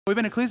We've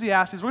been in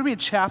Ecclesiastes. We're going to be in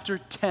chapter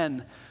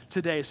 10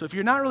 today. So if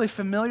you're not really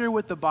familiar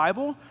with the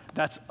Bible,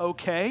 that's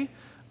okay.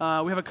 We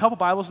have a couple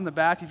Bibles in the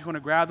back if you want to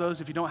grab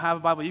those. If you don't have a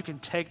Bible, you can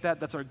take that.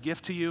 That's our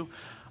gift to you.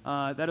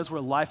 That is where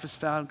life is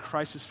found.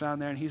 Christ is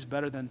found there, and he's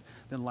better than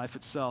life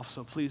itself.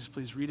 So please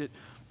read it.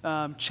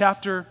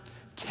 Chapter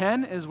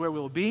 10 is where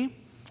we'll be.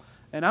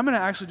 And I'm going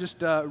to actually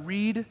just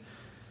read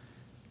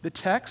the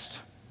text.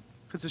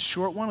 It's a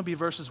short one. It'll be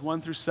verses 1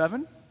 through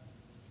 7.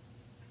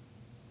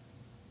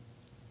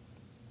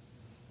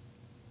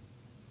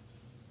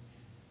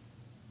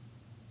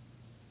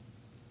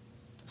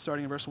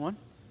 Starting in verse 1.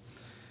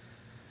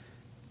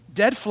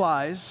 Dead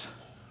flies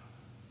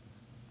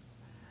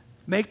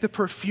make the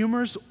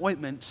perfumer's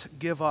ointment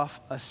give off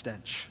a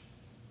stench.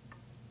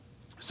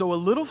 So a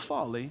little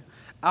folly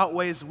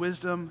outweighs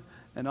wisdom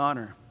and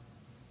honor.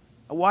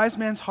 A wise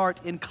man's heart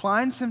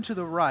inclines him to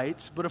the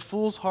right, but a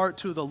fool's heart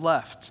to the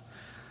left.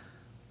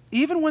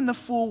 Even when the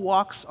fool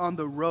walks on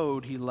the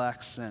road, he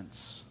lacks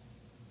sense.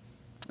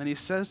 And he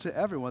says to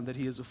everyone that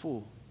he is a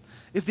fool.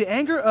 If the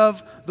anger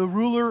of the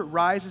ruler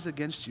rises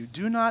against you,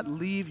 do not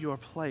leave your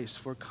place,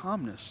 for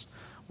calmness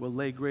will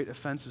lay great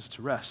offenses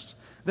to rest.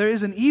 There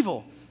is an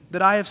evil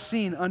that I have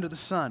seen under the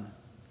sun,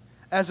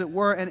 as it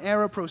were an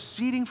arrow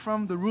proceeding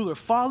from the ruler.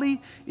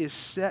 Folly is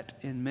set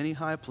in many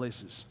high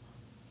places,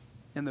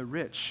 and the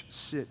rich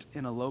sit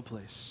in a low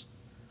place.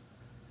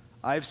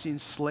 I have seen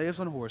slaves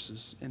on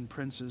horses and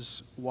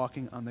princes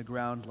walking on the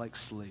ground like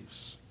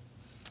slaves.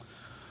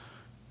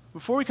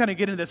 Before we kind of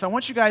get into this, I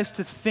want you guys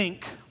to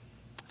think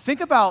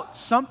about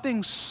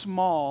something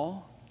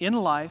small in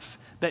life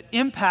that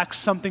impacts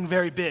something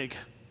very big.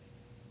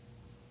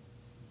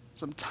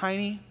 Something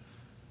tiny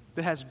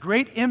that has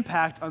great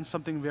impact on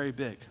something very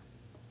big.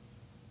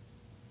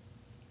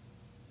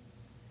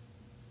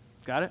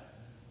 Got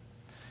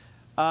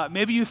it?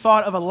 Maybe you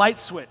thought of a light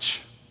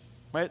switch,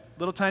 right?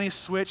 Little tiny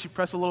switch, you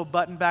press a little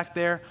button back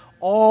there,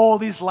 all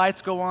these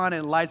lights go on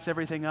and lights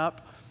everything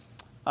up.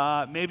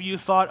 Maybe you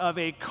thought of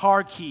a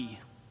car key.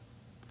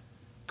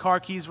 Car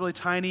key is really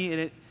tiny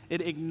and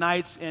it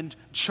ignites and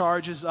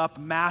charges up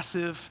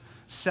massive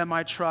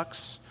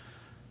semi-trucks.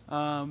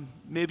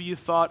 Maybe you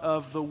thought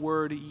of the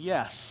word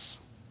yes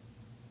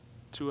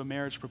to a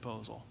marriage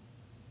proposal.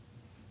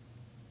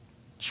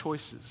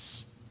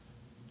 Choices.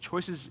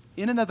 Choices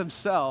in and of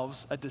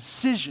themselves, a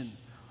decision,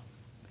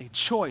 a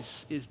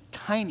choice is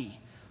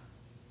tiny,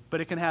 but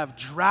it can have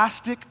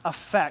drastic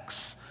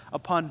effects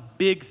upon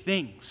big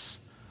things.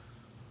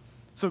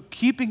 So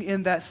keeping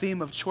in that theme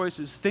of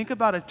choices, think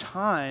about a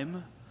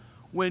time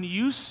when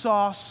you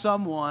saw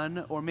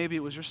someone, or maybe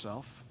it was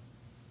yourself,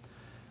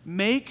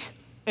 make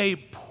a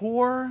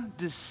poor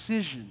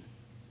decision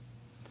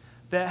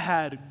that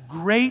had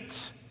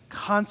great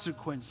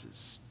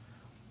consequences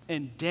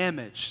and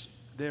damaged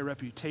their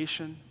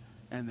reputation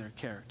and their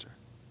character.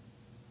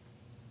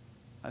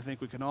 I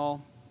think we can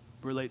all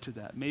relate to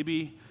that.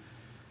 Maybe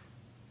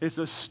it's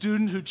a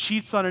student who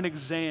cheats on an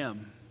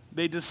exam.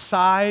 They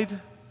decide,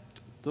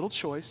 little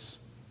choice,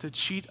 to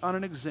cheat on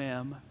an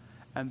exam,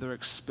 and they're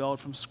expelled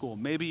from school.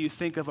 Maybe you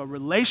think of a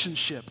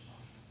relationship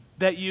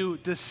that you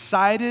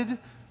decided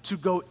to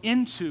go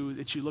into,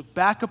 that you look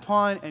back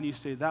upon and you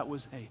say, that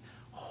was a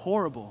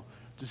horrible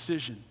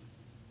decision.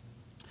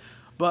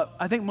 But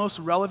I think most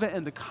relevant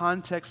in the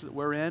context that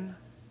we're in,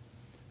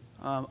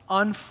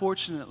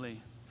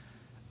 unfortunately,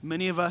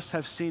 many of us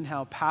have seen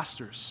how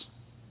pastors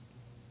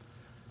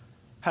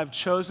have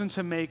chosen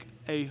to make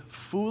a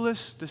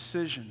foolish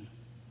decision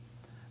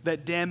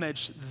that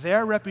damaged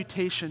their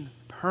reputation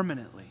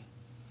permanently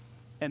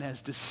and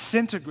has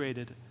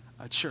disintegrated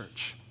a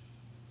church.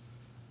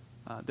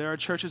 There are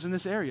churches in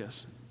this area.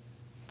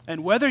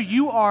 And whether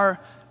you are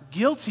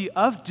guilty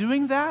of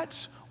doing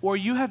that or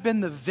you have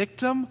been the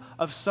victim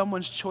of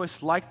someone's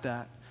choice like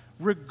that,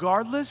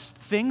 regardless,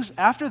 things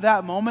after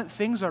that moment,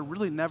 things are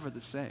really never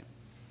the same.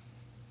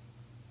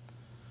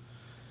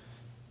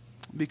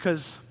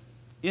 Because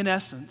in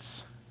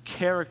essence,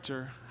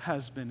 character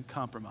has been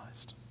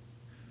compromised.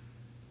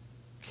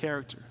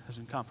 Character has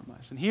been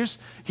compromised. And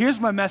here's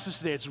my message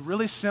today. It's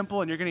really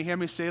simple, and you're going to hear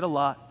me say it a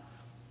lot.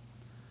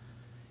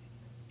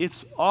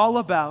 It's all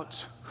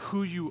about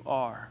who you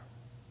are,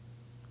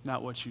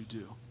 not what you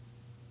do.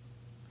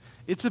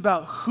 It's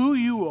about who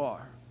you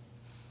are.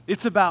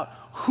 It's about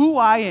who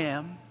I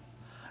am,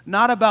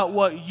 not about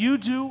what you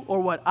do or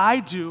what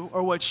I do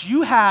or what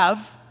you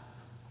have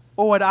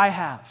or what I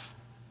have,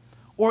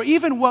 or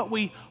even what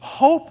we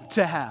hope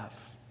to have.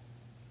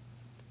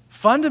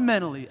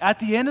 Fundamentally, at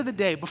the end of the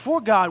day,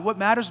 before God, what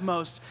matters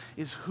most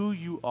is who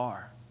you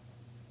are.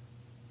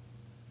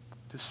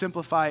 To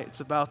simplify, it's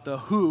about the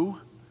who,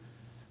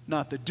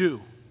 not the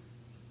do.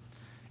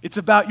 It's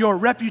about your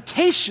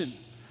reputation,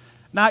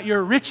 not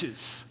your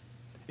riches.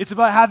 It's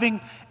about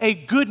having a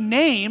good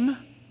name,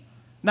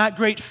 not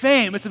great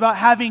fame. It's about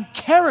having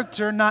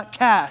character, not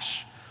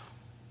cash.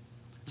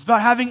 It's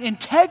about having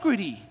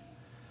integrity,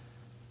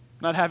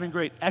 not having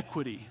great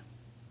equity.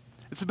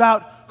 It's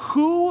about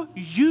who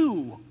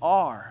you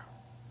are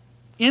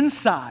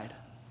inside,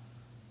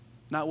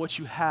 not what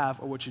you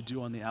have or what you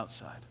do on the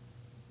outside.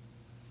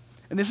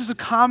 And this is a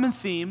common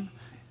theme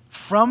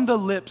from the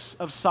lips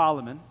of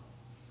Solomon.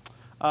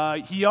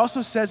 He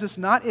also says this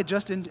not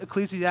just in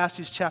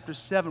Ecclesiastes chapter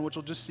 7, which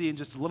we'll just see in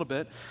just a little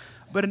bit,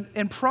 but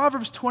in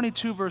Proverbs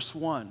 22, verse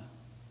 1.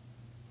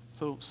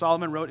 So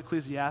Solomon wrote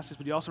Ecclesiastes,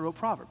 but he also wrote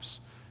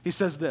Proverbs. He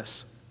says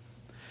this,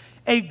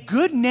 "A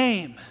good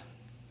name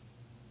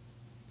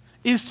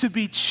is to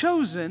be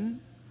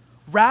chosen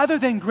rather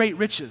than great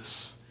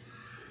riches."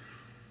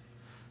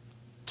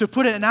 To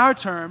put it in our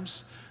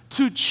terms,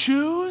 to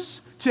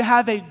choose to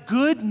have a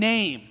good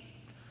name,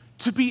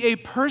 to be a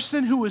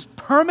person who is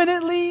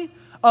permanently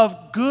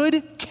of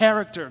good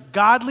character,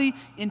 godly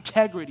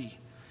integrity,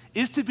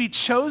 is to be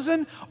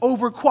chosen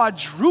over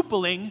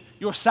quadrupling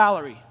your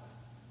salary.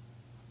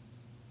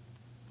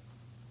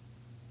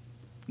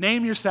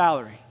 Name your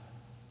salary,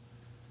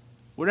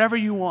 whatever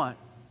you want.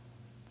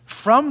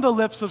 From the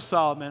lips of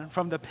Solomon,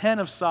 from the pen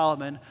of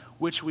Solomon,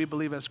 which we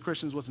believe as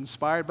Christians was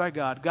inspired by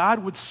God, God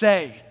would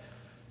say,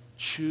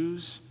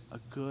 choose a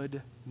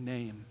good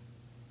name.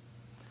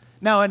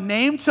 Now, a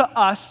name to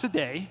us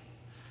today,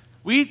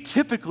 we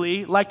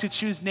typically like to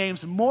choose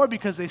names more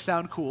because they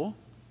sound cool,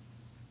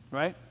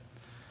 right?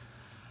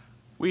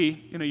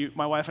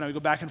 My wife and I, we go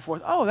back and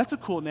forth. Oh, that's a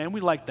cool name.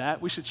 We like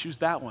that. We should choose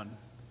that one.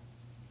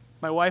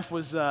 My wife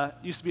used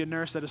to be a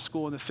nurse at a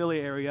school in the Philly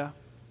area,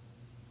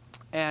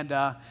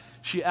 and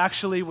she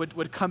actually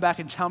would come back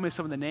and tell me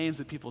some of the names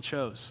that people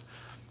chose.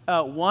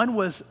 One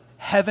was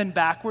Heaven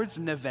Backwards,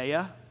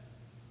 Nevaeh.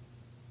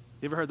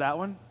 You ever heard that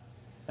one?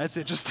 That's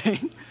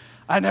interesting.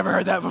 I never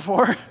heard that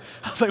before.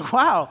 I was like,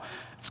 wow,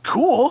 it's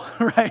cool,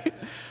 right?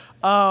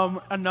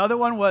 Another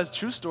one was,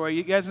 true story,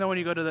 you guys know when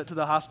you go to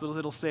the hospitals,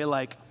 it'll say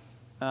like,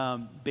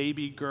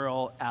 baby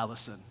girl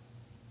Allison,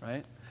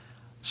 right?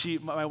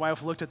 My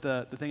wife looked at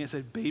the thing and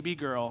said, baby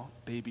girl,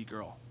 baby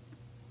girl.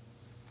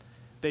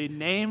 They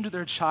named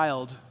their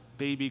child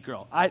baby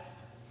girl.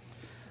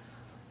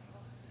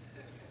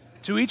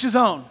 To each his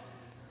own.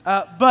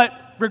 But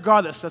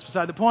regardless, that's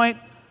beside the point.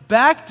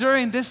 Back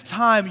during this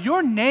time,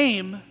 your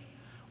name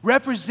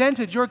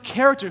represented your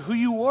character, who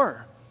you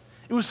were.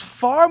 It was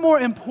far more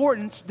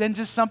important than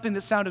just something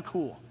that sounded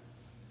cool.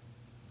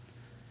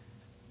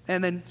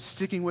 And then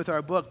sticking with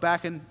our book,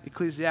 back in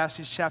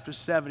Ecclesiastes chapter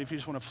 7, if you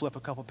just want to flip a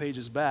couple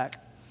pages back,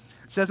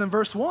 it says in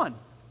verse 1,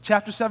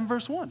 chapter 7,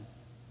 verse 1,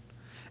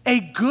 "A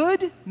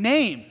good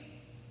name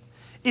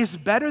is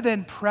better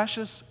than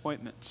precious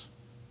ointment."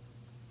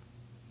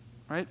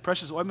 Right?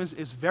 Precious ointment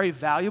is very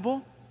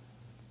valuable.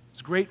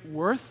 It's great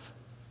worth.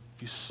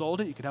 If you sold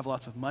it, you could have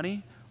lots of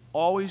money.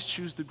 Always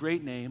choose the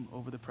great name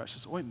over the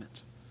precious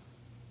ointment.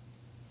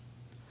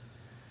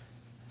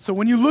 So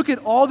when you look at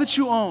all that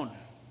you own,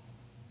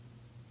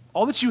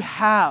 all that you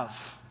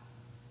have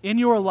in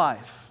your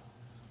life,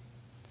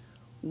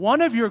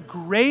 one of your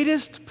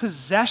greatest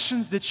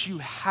possessions that you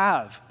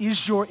have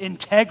is your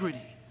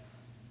integrity,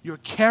 your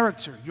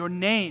character, your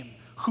name,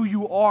 who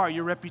you are,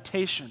 your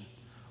reputation.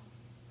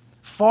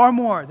 Far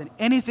more than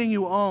anything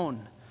you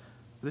own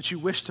that you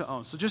wish to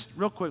own. So just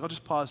real quick, I'll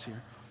just pause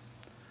here.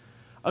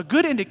 A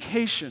good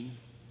indication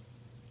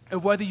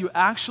of whether you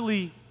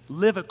actually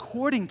live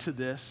according to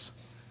this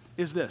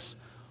is this.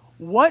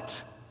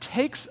 What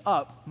takes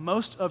up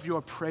most of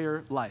your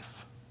prayer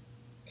life?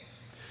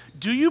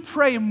 Do you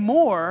pray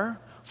more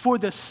for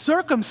the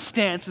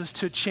circumstances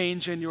to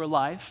change in your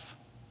life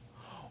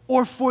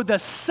or for the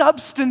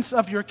substance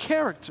of your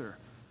character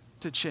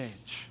to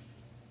change?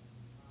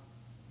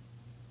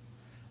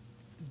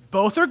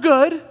 Both are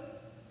good,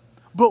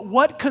 but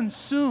what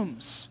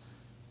consumes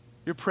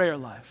your prayer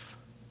life?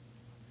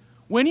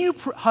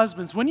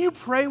 Husbands, when you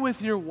pray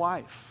with your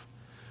wife,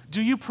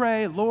 do you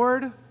pray,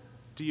 Lord,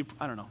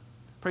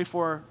 pray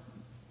for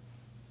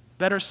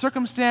better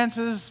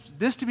circumstances,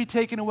 this to be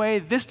taken away,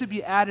 this to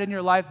be added in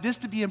your life, this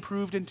to be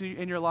improved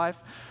in your life?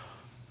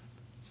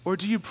 Or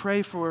do you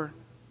pray for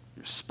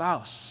your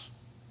spouse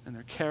and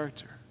their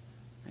character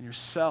and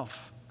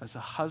yourself as a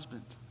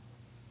husband?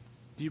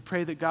 Do you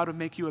pray that God would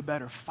make you a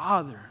better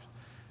father?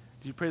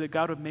 Do you pray that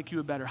God would make you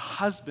a better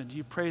husband? Do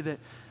you pray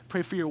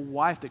for your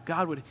wife that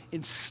God would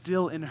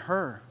instill in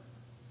her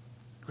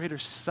greater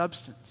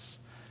substance?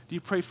 Do you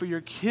pray for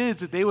your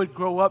kids that they would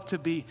grow up to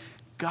be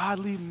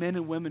godly men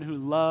and women who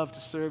love to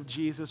serve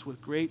Jesus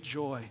with great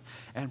joy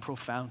and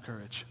profound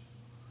courage?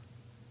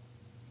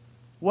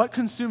 What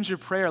consumes your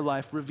prayer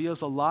life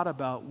reveals a lot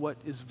about what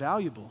is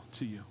valuable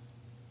to you.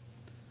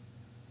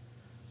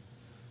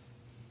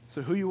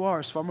 So who you are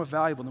is far more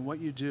valuable than what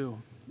you do.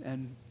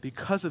 And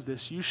because of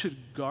this, you should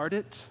guard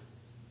it,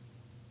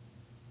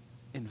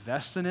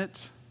 invest in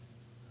it,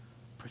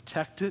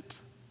 protect it,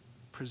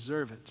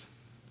 preserve it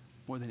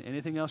more than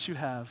anything else you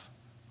have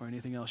or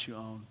anything else you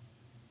own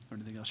or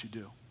anything else you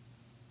do.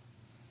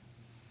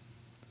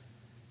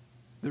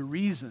 The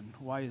reason,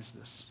 why is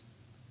this?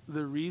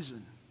 The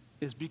reason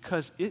is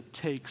because it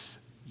takes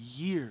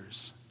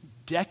years,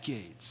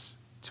 decades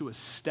to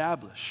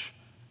establish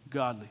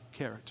godly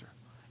character.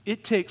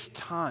 It takes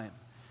time.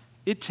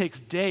 It takes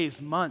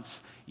days,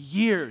 months,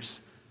 years,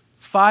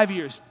 5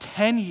 years,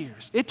 10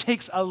 years. It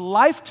takes a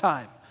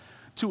lifetime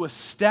to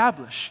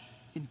establish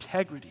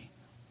integrity,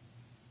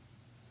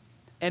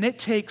 And it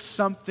takes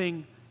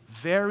something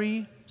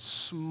very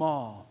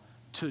small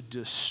to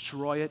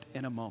destroy it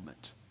in a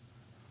moment.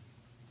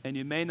 And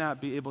you may not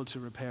be able to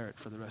repair it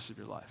for the rest of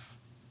your life.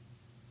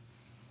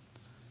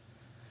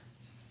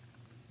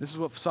 This is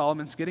what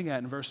Solomon's getting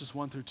at in verses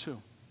 1 through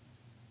 2.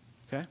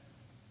 Okay?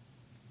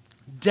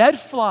 Dead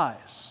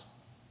flies.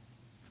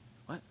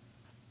 What?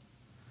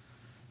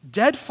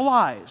 Dead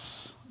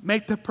flies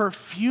make the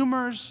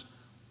perfumer's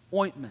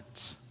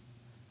ointment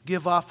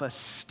give off a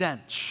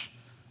stench,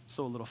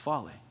 so a little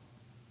folly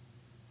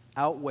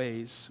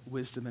outweighs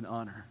wisdom and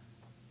honor.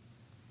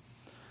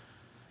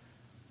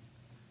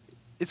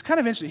 It's kind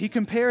of interesting. He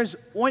compares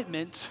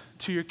ointment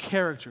to your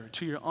character,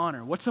 to your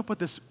honor. What's up with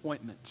this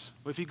ointment?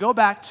 Well, if you go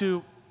back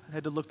to, I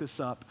had to look this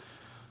up,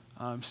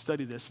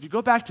 study this. If you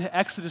go back to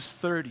Exodus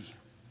 30,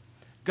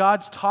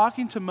 God's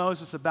talking to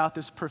Moses about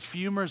this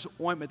perfumer's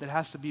ointment that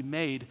has to be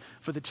made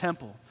for the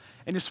temple.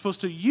 And you're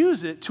supposed to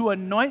use it to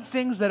anoint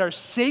things that are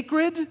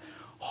sacred,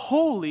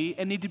 holy,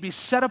 and need to be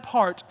set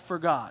apart for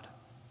God.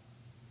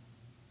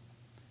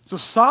 So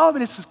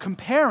Solomon is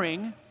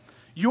comparing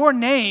your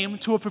name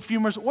to a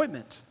perfumer's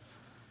ointment.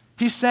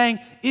 He's saying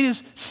it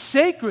is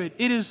sacred,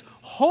 it is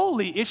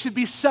holy, it should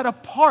be set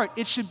apart,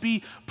 it should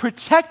be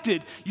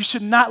protected. You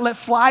should not let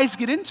flies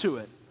get into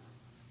it.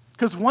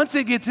 Because once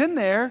it gets in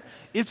there,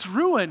 it's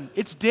ruined,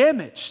 it's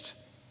damaged.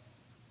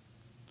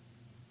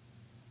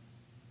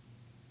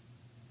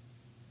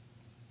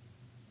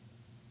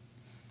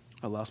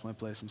 I lost my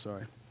place, I'm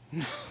sorry.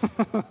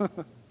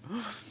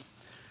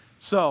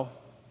 So,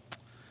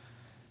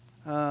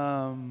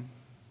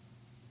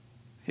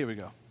 here we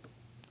go.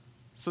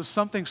 So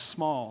something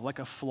small, like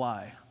a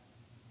fly,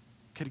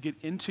 could get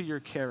into your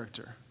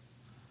character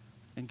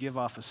and give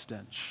off a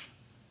stench.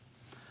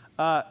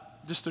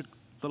 Just a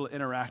little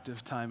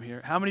interactive time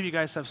here. How many of you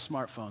guys have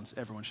smartphones?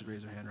 Everyone should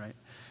raise their hand, right?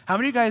 How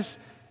many of you guys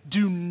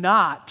do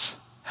not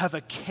have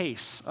a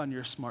case on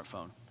your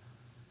smartphone?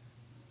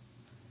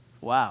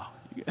 Wow.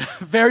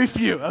 Very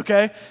few,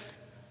 okay?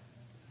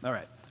 All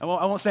right. I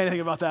won't say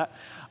anything about that.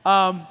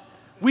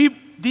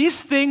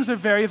 These things are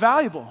very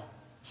valuable.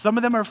 Some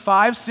of them are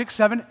 $500,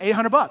 $600, $700,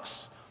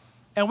 $800.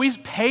 And we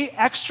pay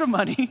extra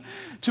money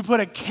to put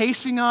a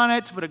casing on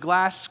it, to put a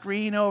glass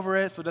screen over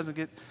it so it doesn't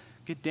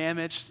get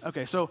damaged.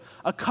 Okay, so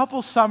a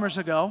couple summers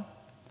ago,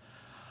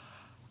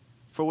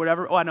 for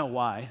whatever, I know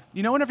why.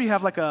 You know whenever you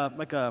have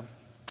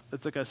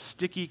it's like a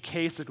sticky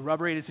case, like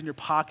rubber, and it's in your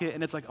pocket,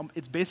 and it's like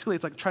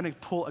trying to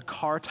pull a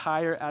car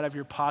tire out of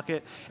your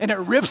pocket, and it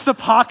rips the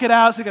pocket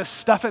out, so you gotta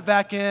stuff it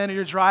back in, or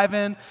you're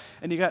driving,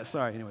 and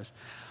anyways.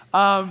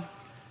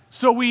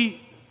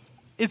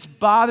 It's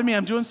bothered me.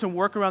 I'm doing some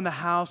work around the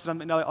house,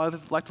 and I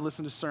like to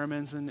listen to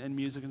sermons and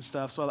music and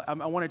stuff, so I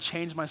want to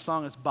change my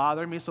song. It's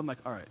bothering me, so I'm like,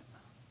 all right,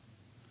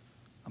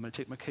 I'm going to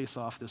take my case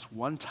off this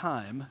one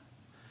time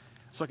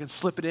so I can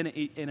slip it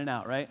in and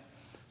out, right?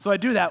 So I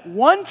do that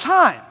one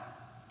time.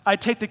 I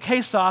take the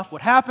case off.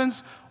 What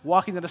happens?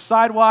 Walking down the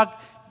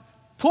sidewalk,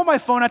 pull my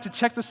phone out to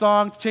check the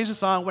song, to change the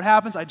song. What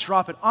happens? I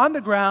drop it on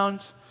the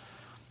ground,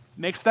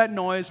 makes that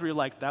noise where you're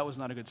like, that was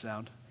not a good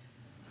sound.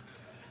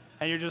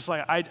 And you're just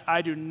like,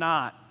 I do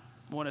not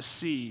want to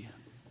see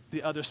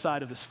the other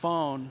side of this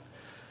phone.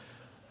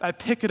 I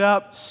pick it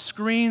up,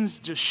 screen's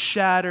just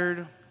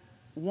shattered,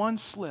 one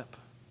slip.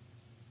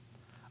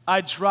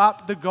 I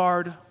drop the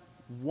guard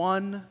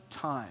one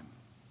time,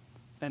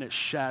 and it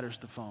shatters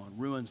the phone,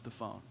 ruins the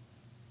phone.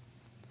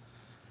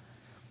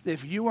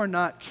 If you are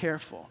not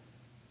careful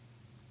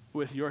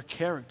with your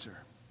character,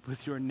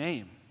 with your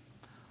name,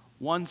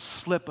 one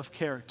slip of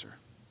character,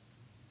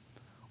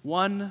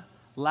 one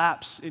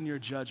lapse in your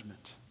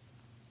judgment,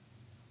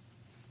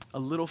 a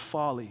little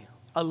folly,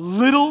 a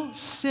little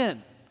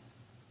sin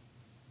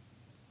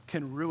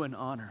can ruin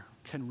honor,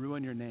 can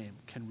ruin your name,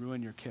 can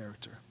ruin your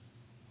character.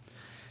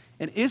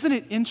 And isn't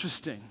it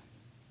interesting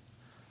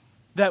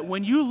that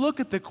when you look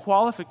at the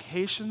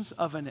qualifications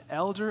of an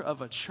elder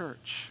of a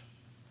church,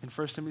 in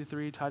 1 Timothy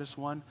 3, Titus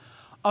 1,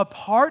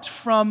 apart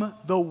from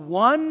the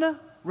one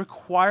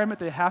requirement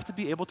they have to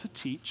be able to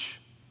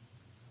teach,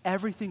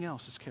 everything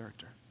else is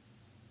character.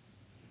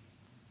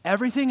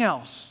 Everything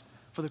else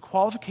for the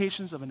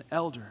qualifications of an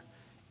elder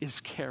is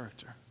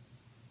character.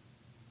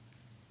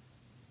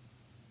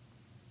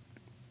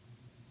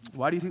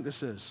 Why do you think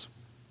this is?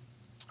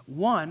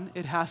 One,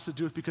 it has to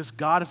do with because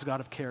God is a God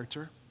of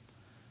character.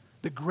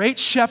 The great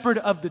shepherd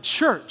of the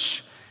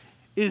church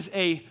is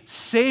a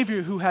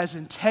Savior who has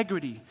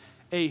integrity,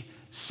 a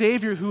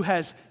Savior who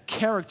has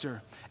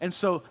character. And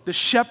so the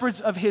shepherds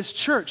of his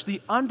church,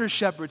 the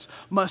under-shepherds,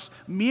 must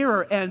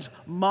mirror and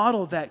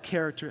model that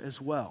character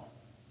as well.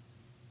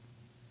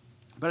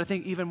 But I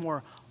think even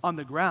more on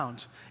the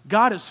ground,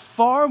 God is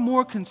far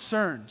more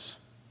concerned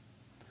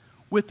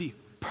with the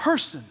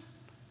person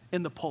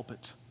in the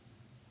pulpit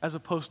as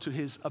opposed to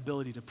his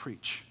ability to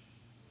preach.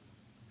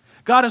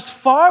 God is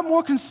far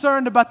more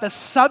concerned about the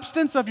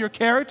substance of your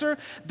character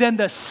than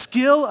the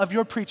skill of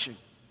your preaching.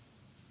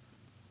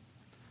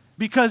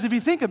 Because if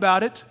you think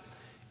about it,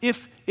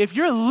 if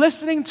you're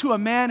listening to a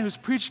man who's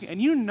preaching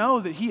and you know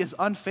that he is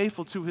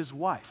unfaithful to his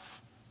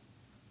wife,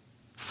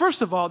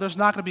 First of all, there's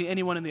not going to be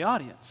anyone in the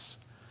audience.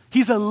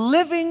 He's a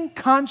living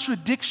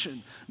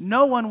contradiction.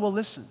 No one will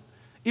listen.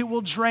 It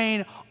will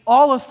drain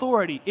all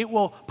authority. It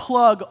will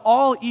plug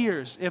all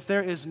ears if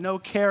there is no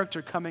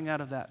character coming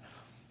out of that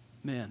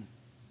man.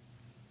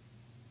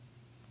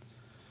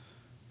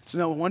 It's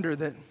no wonder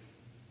that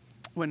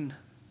when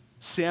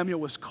Samuel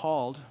was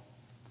called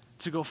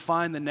to go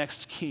find the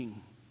next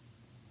king,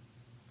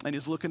 and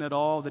he's looking at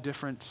all the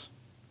different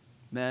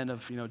men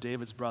of,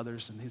 David's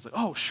brothers, and he's like,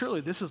 oh,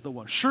 surely this is the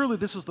one. Surely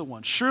this is the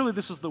one. Surely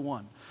this is the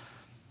one.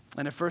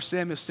 And in 1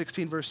 Samuel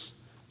 16, verse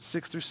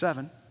 6 through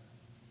 7,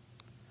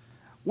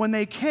 when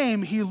they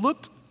came,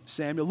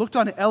 Samuel looked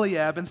on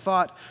Eliab and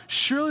thought,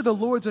 surely the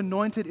Lord's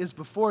anointed is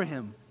before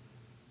him.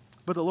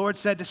 But the Lord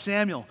said to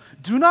Samuel,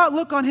 do not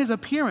look on his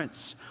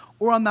appearance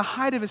or on the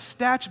height of his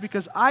stature,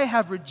 because I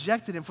have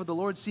rejected him, for the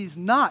Lord sees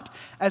not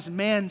as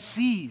man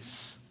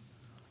sees.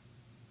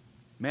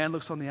 Man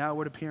looks on the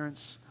outward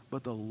appearance,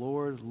 but the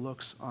Lord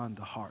looks on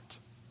the heart.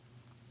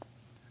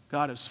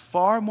 God is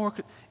far more.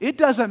 It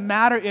doesn't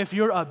matter if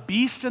you're a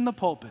beast in the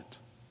pulpit.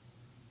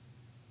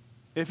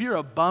 If you're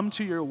a bum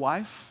to your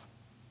wife,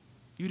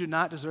 you do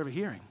not deserve a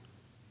hearing.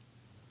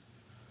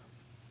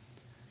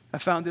 I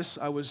found this.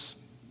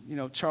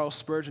 Charles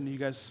Spurgeon, you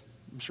guys,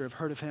 I'm sure have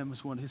heard of him,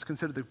 as one. He's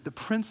considered the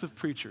prince of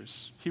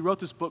preachers. He wrote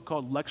this book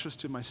called Lectures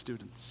to My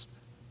Students.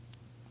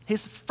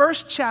 His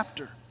first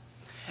chapter,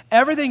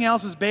 everything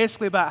else is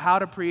basically about how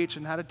to preach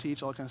and how to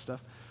teach, all that kind of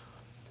stuff.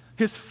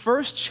 His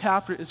first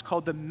chapter is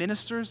called The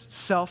Minister's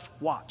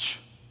Self-Watch.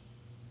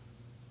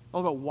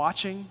 All about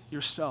watching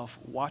yourself,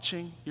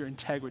 watching your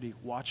integrity,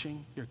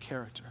 watching your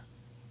character.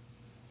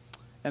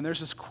 And there's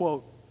this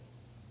quote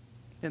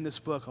in this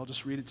book, I'll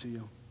just read it to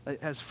you.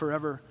 It has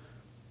forever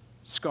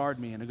scarred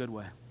me in a good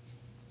way.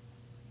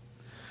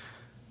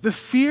 The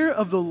fear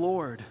of the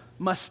Lord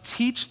must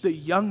teach the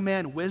young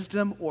man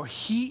wisdom, or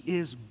he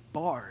is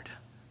barred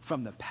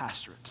from the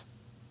pastorate.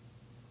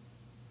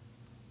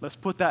 Let's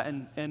put that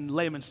in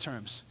layman's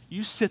terms.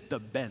 You sit the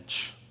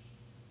bench.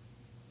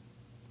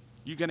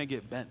 You're going to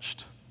get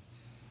benched.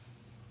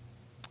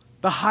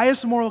 The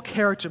highest moral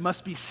character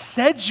must be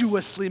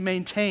sedulously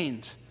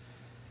maintained.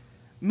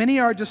 Many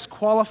are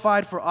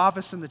disqualified for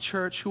office in the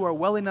church who are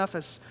well enough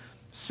as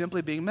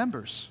simply being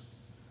members.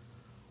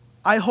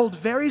 I hold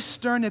very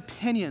stern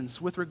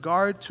opinions with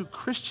regard to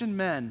Christian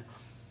men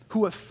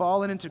who have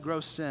fallen into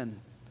gross sin.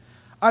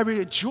 I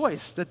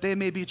rejoice that they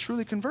may be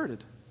truly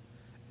converted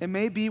and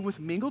may be with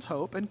mingled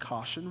hope and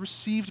caution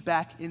received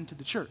back into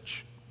the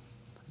church.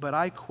 But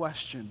I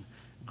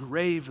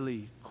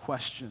gravely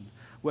question,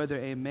 whether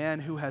a man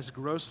who has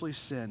grossly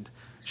sinned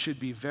should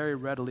be very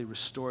readily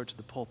restored to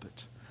the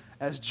pulpit.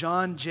 As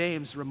John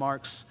James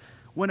remarks,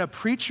 when a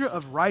preacher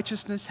of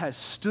righteousness has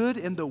stood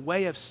in the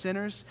way of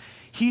sinners,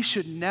 he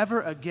should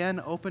never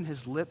again open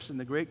his lips in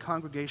the great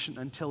congregation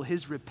until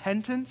his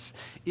repentance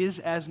is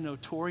as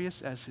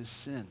notorious as his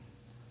sin.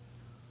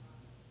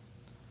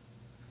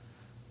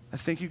 I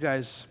think you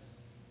guys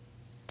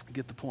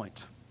get the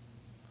point.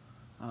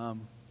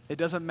 It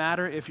doesn't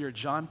matter if you're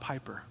John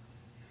Piper.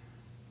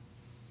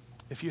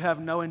 If you have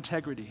no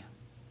integrity,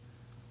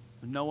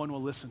 no one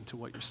will listen to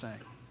what you're saying.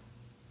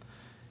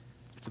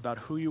 It's about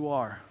who you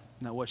are,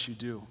 not what you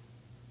do.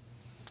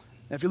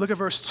 And if you look at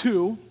verse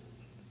 2,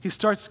 he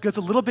gets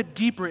a little bit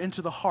deeper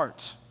into the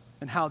heart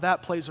and how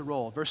that plays a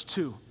role. Verse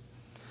 2,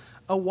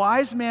 a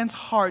wise man's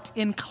heart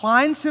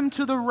inclines him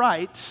to the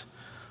right,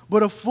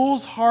 but a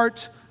fool's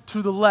heart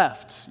to the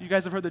left. You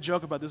guys have heard the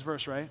joke about this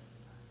verse, right?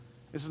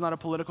 This is not a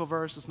political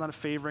verse. It's not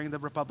favoring the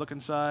Republican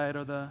side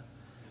or the...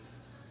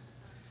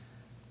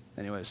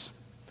 Anyways.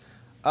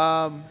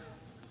 A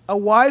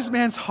wise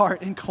man's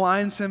heart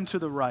inclines him to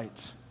the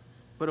right,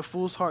 but a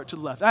fool's heart to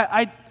the left.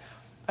 I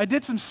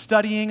did some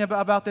studying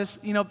about this.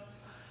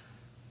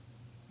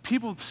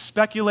 People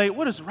speculate,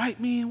 what does right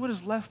mean? What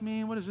does left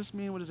mean? What does this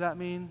mean? What does that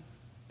mean?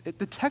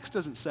 The text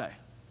doesn't say.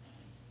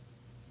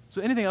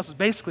 So anything else is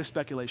basically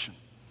speculation.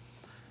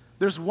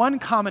 There's one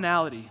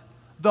commonality.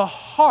 The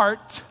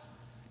heart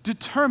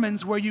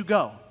determines where you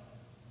go.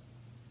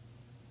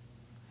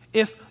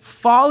 If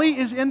folly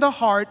is in the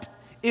heart,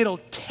 it'll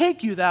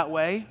take you that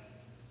way.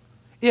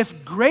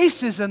 If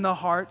grace is in the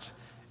heart,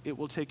 it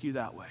will take you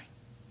that way.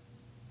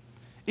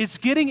 It's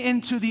getting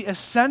into the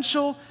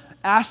essential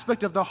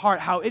aspect of the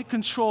heart, how it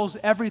controls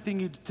everything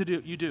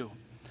you do.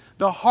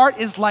 The heart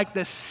is like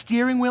the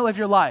steering wheel of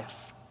your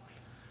life.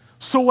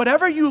 So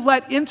whatever you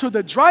let into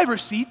the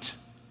driver's seat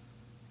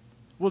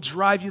will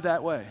drive you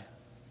that way.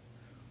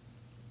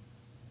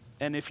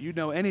 And if you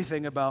know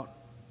anything about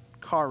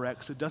car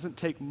wrecks, it doesn't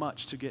take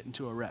much to get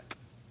into a wreck.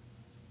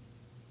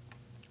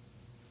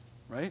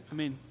 Right? I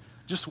mean,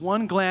 just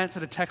one glance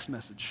at a text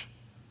message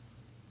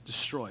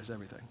destroys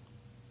everything.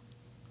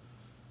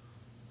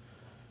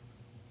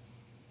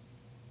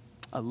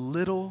 A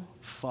little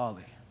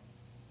folly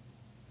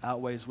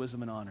outweighs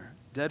wisdom and honor.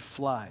 Dead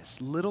flies,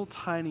 little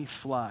tiny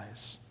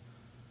flies,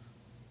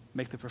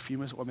 make the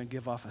perfumer's ointment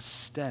give off a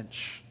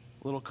stench.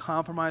 A little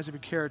compromise of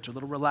your character, a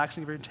little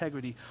relaxing of your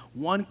integrity,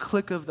 one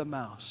click of the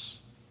mouse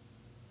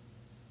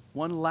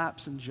one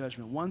lapse in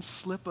judgment, one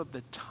slip of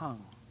the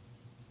tongue,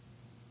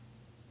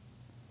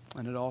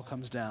 and it all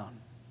comes down.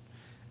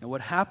 And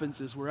what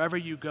happens is wherever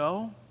you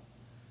go,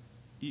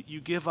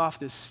 you give off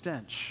this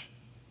stench.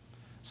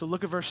 So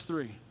look at verse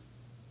 3.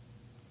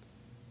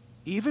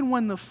 Even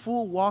when the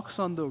fool walks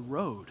on the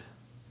road,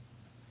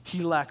 he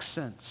lacks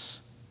sense.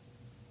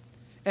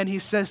 And he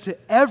says to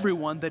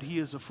everyone that he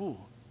is a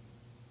fool.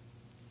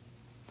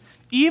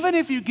 Even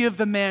if you give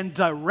the man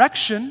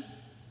direction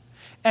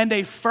and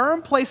a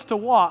firm place to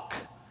walk,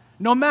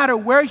 no matter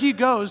where he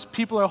goes,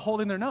 people are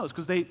holding their nose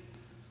because they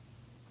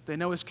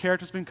know his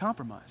character's been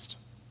compromised.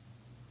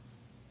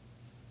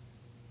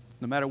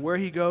 No matter where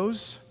he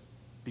goes,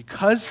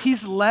 because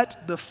he's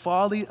let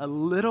a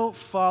little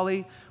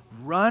folly,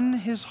 run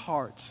his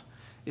heart,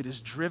 it has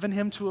driven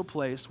him to a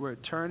place where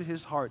it turned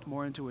his heart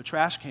more into a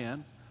trash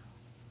can,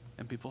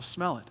 and people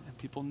smell it, and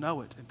people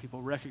know it, and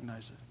people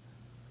recognize it.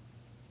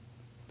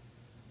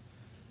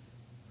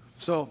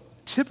 So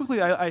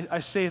typically I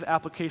save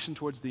application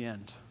towards the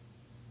end.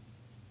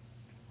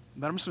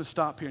 But I'm just going to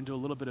stop here and do a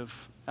little bit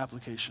of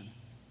application.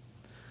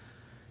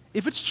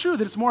 If it's true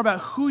that it's more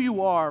about who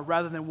you are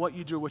rather than what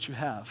you do or what you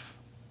have,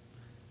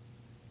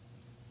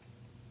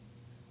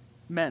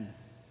 men,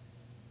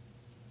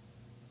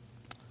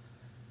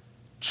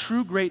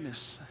 true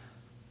greatness,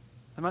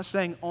 I'm not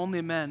saying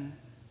only men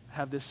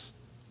have this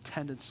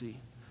tendency,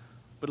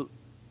 but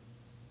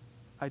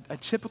I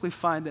typically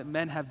find that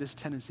men have this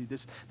tendency,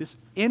 this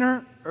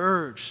inner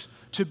urge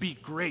to be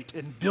great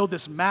and build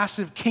this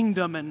massive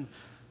kingdom and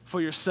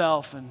for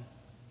yourself, and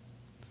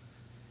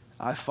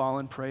I fall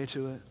and prey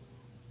to it.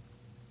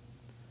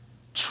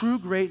 True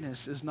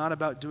greatness is not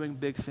about doing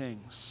big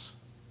things,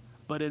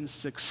 but in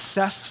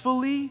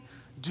successfully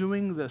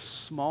doing the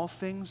small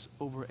things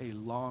over a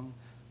long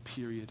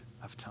period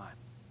of time.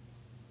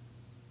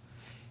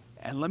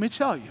 And let me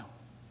tell you,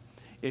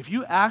 if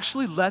you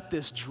actually let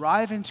this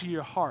drive into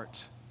your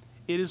heart,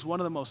 it is one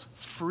of the most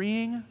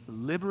freeing,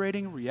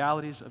 liberating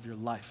realities of your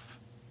life.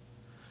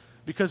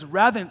 Because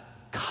rather than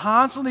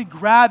constantly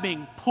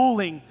grabbing,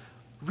 pulling,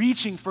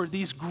 reaching for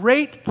these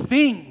great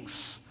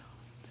things,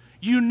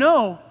 you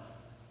know,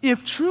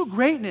 if true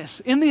greatness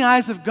in the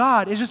eyes of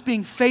God is just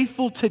being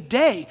faithful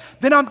today,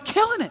 then I'm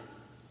killing it.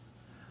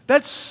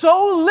 That's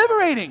so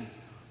liberating.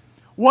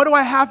 What do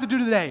I have to do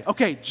today?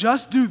 Okay,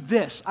 just do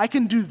this. I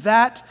can do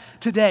that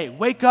today.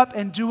 Wake up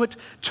and do it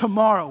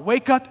tomorrow.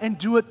 Wake up and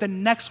do it the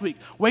next week.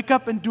 Wake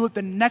up and do it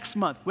the next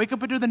month. Wake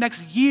up and do it the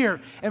next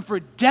year and for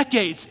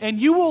decades.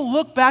 And you will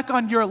look back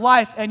on your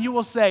life and you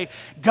will say,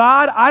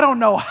 God, I don't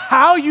know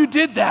how you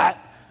did that,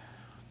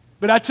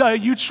 but I tell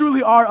you, you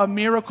truly are a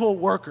miracle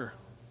worker.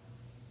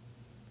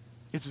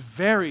 It's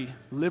very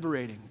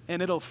liberating,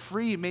 and it'll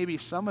free maybe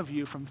some of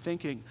you from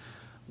thinking,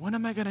 when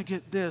am I going to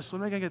get this?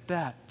 When am I going to get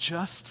that?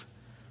 Just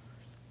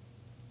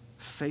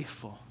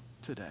faithful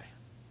today.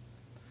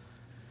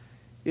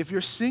 If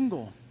you're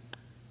single,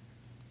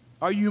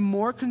 are you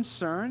more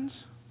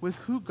concerned with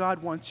who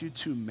God wants you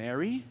to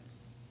marry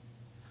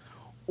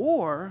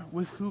or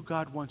with who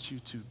God wants you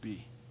to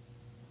be?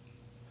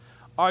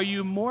 Are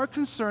you more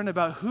concerned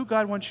about who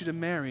God wants you to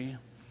marry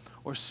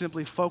or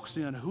simply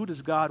focusing on who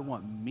does God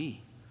want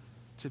me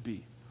to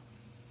be?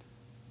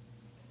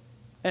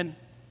 And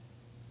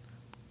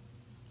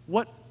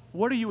what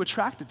are you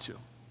attracted to?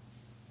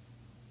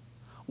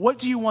 What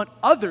do you want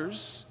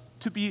others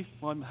to be?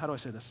 Well, how do I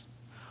say this?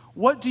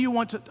 What do you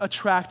want to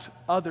attract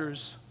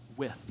others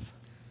with?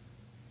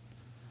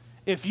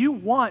 If you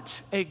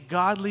want a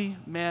godly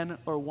man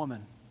or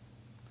woman,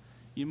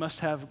 you must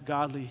have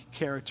godly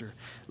character.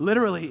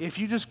 Literally, if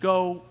you just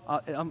go,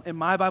 in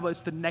my Bible,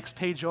 it's the next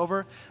page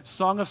over,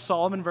 Song of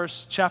Solomon,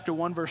 chapter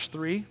 1, verse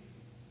 3.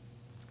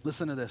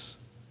 Listen to this.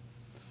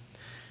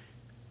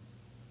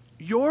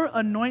 Your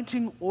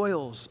anointing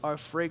oils are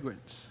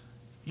fragrant.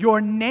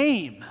 Your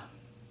name,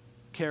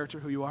 character,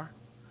 who you are,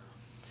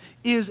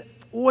 is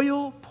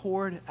oil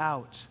poured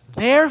out.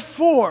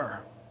 Therefore,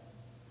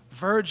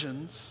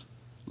 virgins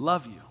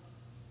love you.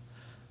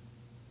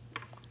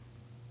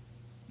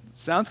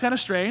 Sounds kind of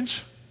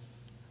strange.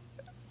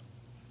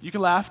 You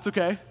can laugh, it's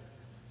okay.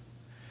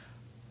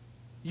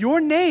 Your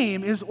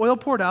name is oil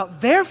poured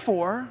out,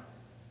 therefore,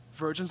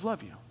 virgins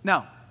love you.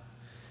 Now,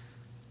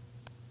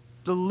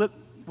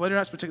 whether or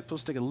not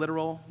supposed to take a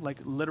literal, like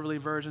literally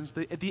virgins,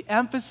 the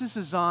emphasis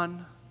is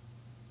on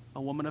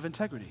a woman of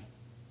integrity,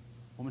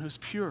 a woman who's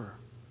pure,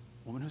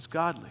 a woman who's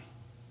godly.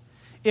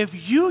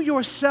 If you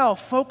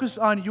yourself focus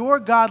on your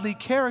godly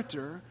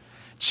character,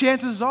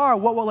 chances are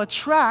what will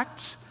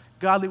attract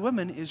godly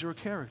women is your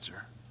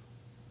character.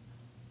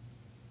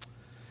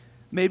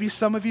 Maybe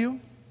some of you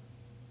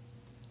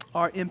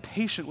are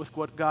impatient with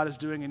what God is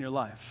doing in your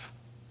life.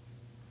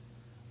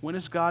 When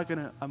is God going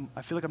to,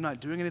 I feel like I'm not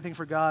doing anything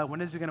for God.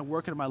 When is he going to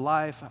work in my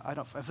life? I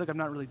feel like I'm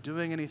not really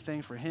doing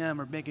anything for him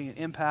or making an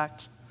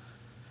impact.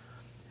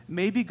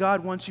 Maybe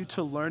God wants you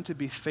to learn to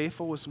be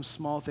faithful with some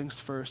small things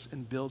first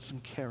and build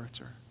some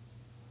character.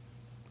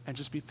 And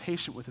just be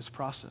patient with his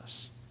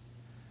process.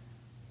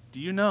 Do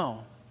you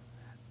know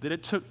that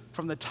it took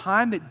from the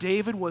time that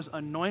David was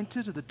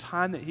anointed to the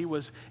time that he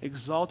was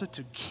exalted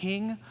to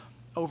king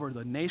over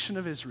the nation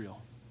of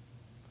Israel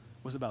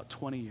was about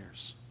 20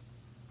 years.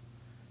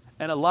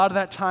 And a lot of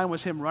that time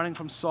was him running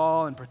from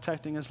Saul and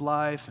protecting his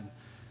life and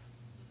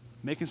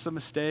making some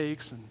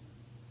mistakes.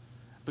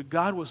 But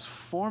God was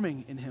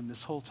forming in him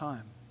this whole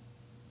time.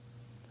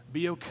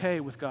 Be okay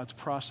with God's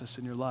process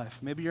in your life.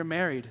 Maybe you're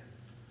married.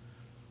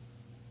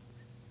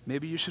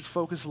 Maybe you should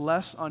focus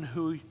less on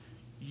who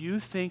you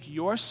think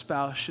your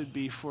spouse should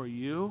be for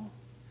you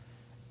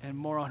and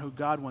more on who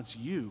God wants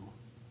you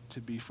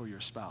to be for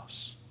your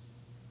spouse.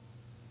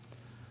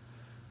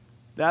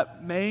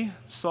 That may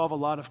solve a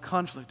lot of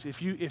conflict.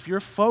 If your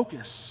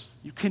focus,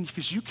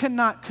 because you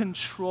cannot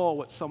control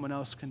what someone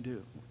else can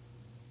do.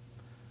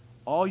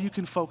 All you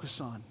can focus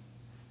on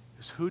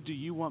is who do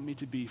you want me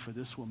to be for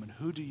this woman?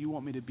 Who do you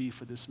want me to be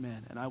for this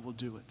man? And I will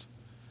do it.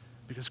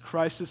 Because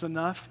Christ is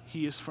enough.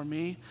 He is for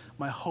me.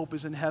 My hope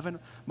is in heaven.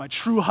 My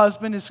true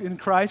husband is in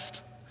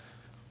Christ.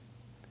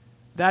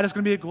 That is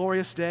going to be a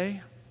glorious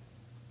day.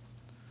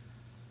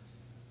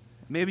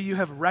 Maybe you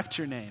have wrecked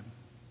your name.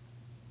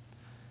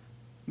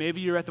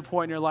 Maybe you're at the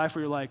point in your life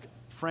where you're like,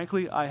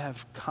 frankly, I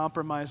have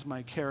compromised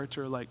my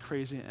character like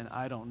crazy and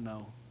I don't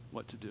know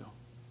what to do.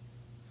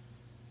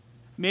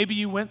 Maybe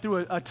you went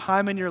through a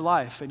time in your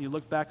life and you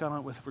look back on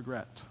it with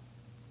regret.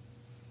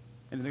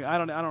 And you think, I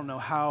don't know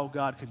how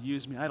God could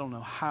use me. I don't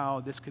know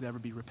how this could ever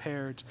be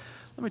repaired.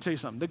 Let me tell you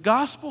something. The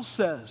gospel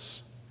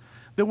says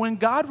that when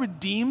God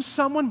redeems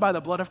someone by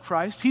the blood of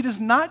Christ, he does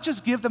not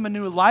just give them a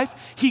new life,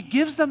 he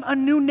gives them a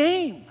new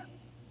name.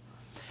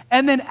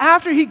 And then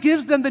after he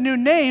gives them the new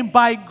name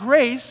by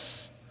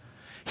grace,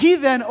 he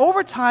then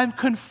over time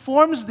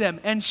conforms them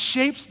and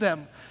shapes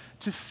them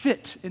to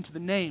fit into the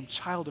name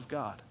child of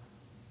God.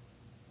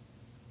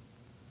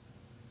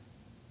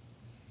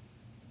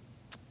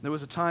 There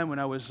was a time when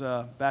I was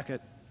back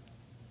at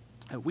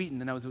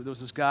Wheaton, and there was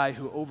this guy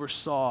who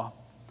oversaw,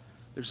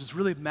 there's this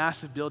really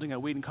massive building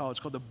at Wheaton College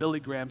called the Billy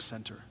Graham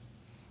Center.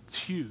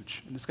 It's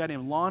huge. And this guy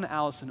named Lon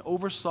Allison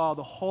oversaw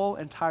the whole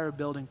entire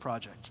building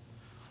project.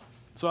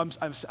 So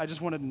I just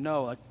wanted to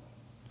know, like,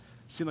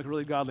 seemed like a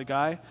really godly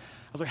guy.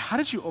 I was like, how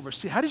did you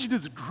oversee? How did you do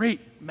this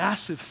great,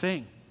 massive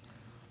thing?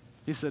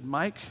 He said,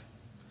 Mike,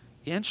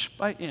 inch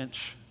by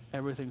inch,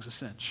 everything's a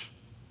cinch.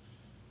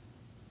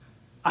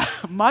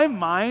 My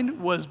mind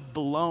was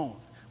blown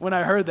when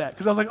I heard that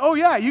because I was like, oh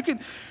yeah, you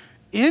can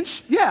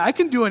inch? Yeah, I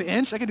can do an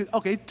inch. I can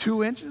do,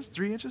 2 inches,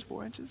 3 inches,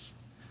 4 inches.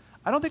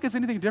 I don't think it's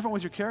anything different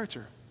with your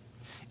character.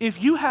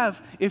 If you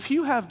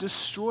have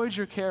destroyed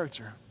your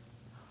character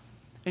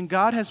and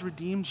God has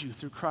redeemed you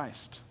through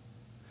Christ,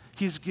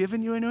 he's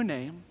given you a new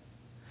name,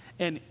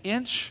 and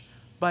inch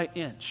by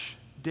inch,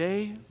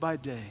 day by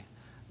day,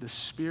 the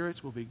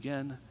Spirit will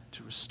begin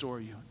to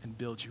restore you and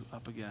build you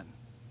up again.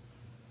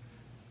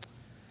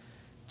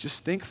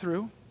 Just think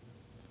through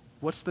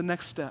what's the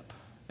next step.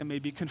 It may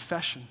be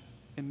confession.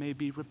 It may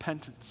be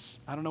repentance.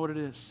 I don't know what it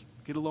is.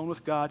 Get alone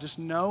with God. Just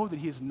know that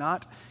he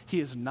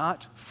has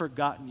not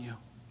forgotten you.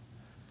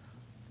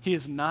 He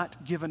has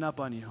not given up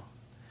on you.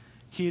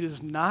 He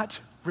does not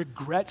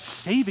regret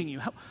saving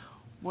you.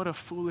 What a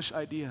foolish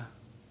idea.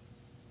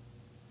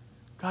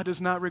 God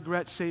does not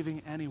regret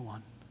saving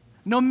anyone.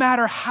 No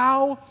matter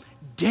how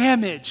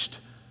damaged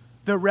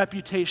their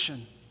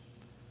reputation.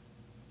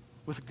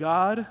 With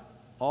God,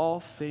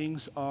 all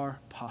things are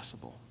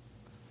possible.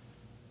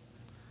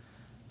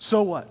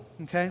 So what?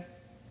 Okay?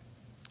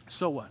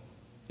 So what?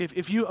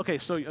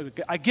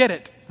 I get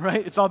it,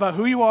 right? It's all about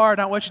who you are,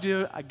 not what you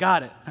do. I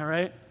got it, all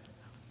right?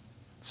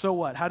 So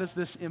what? How does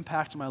this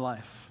impact my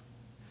life?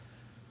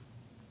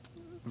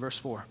 Verse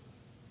 4.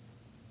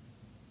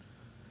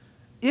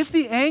 If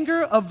the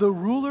anger of the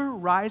ruler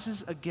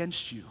rises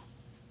against you,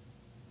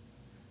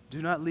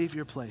 do not leave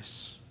your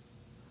place,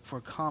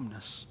 for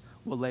calmness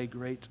will lay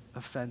great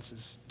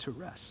offenses to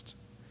rest.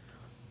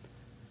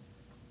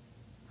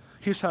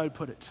 Here's how I'd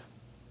put it.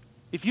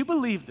 If you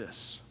believe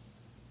this,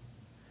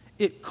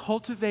 it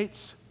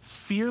cultivates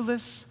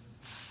fearless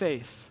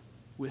faith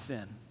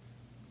within.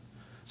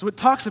 So it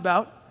talks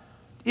about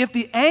if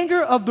the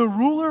anger of the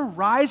ruler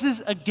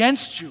rises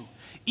against you,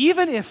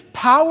 even if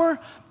power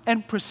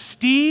and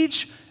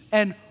prestige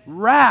and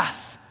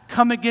wrath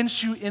come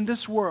against you in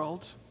this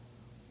world,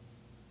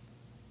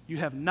 you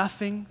have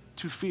nothing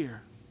to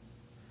fear.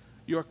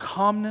 Your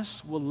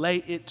calmness will lay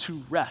it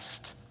to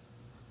rest.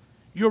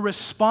 Your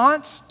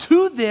response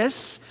to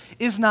this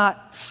is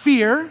not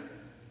fear.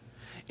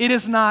 It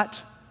is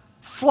not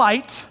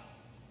flight.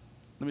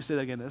 Let me say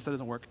that again. That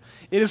doesn't work.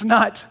 It is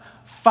not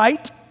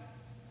fight,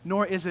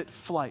 nor is it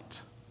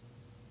flight.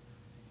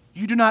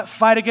 You do not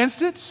fight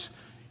against it.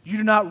 You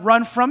do not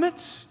run from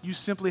it. You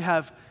simply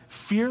have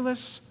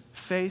fearless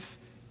faith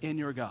in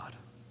your God.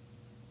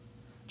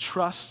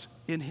 Trust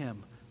in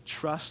him.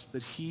 Trust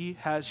that he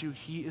has you,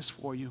 he is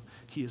for you,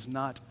 he is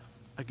not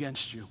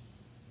against you.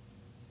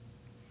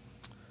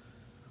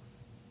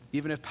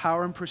 Even if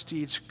power and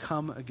prestige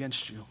come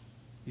against you,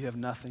 you have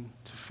nothing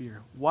to fear.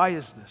 Why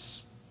is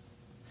this?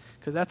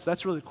 Because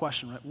that's really the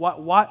question,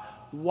 right?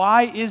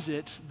 why is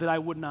it that I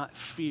would not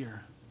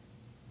fear?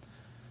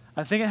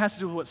 I think it has to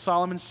do with what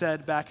Solomon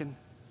said back in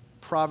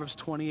Proverbs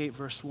 28,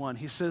 verse 1.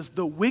 He says,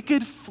 the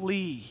wicked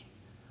flee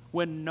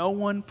when no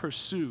one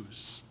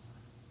pursues,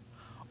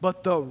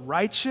 but the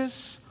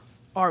righteous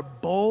are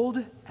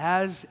bold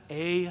as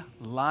a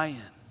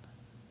lion.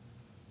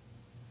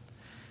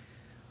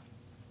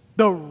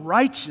 The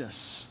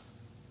righteous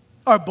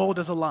are bold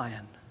as a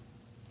lion.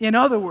 In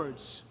other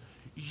words,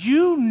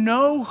 you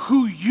know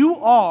who you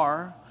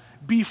are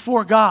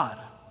before God.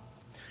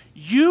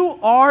 You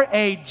are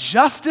a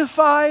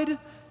justified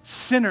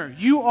sinner.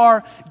 You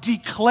are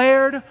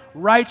declared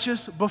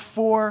righteous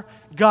before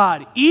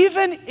God.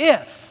 Even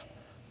if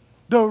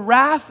the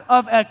wrath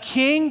of a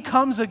king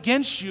comes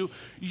against you,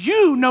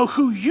 you know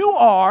who you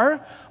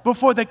are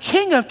before the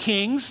King of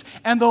Kings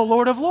and the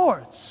Lord of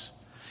Lords.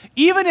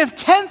 Even if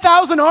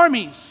 10,000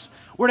 armies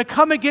were to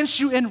come against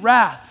you in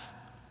wrath,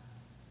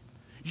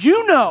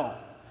 you know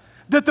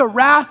that the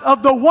wrath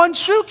of the one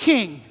true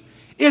King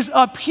is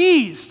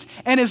appeased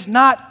and is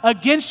not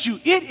against you.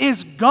 It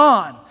is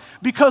gone.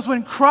 Because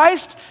when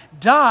Christ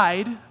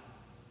died,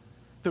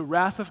 the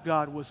wrath of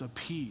God was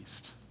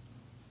appeased.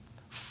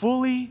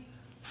 Fully,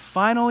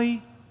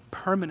 finally,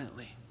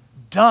 permanently.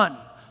 Done.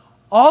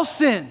 All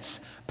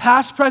sins,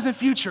 past, present,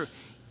 future.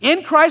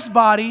 In Christ's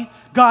body,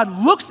 God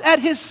looks at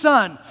his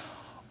Son.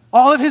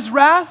 All of his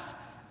wrath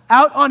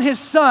out on his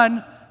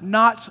Son,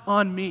 not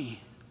on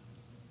me.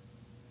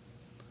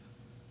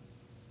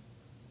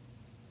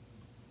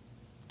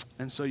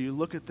 And so you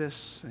look at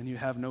this and you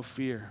have no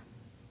fear.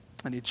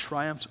 And he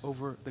triumphed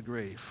over the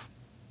grave.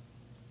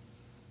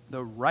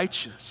 The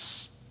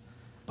righteous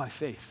by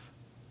faith,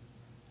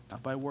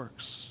 not by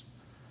works.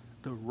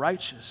 The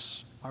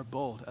righteous are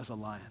bold as a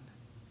lion.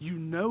 You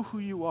know who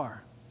you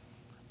are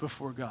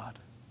before God.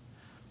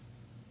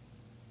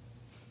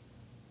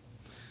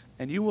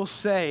 And you will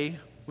say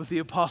with the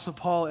Apostle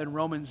Paul in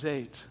Romans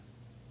 8,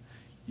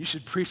 you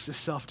should preach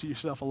this to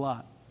yourself a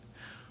lot.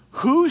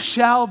 Who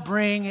shall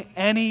bring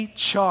any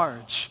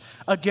charge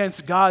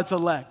against God's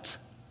elect?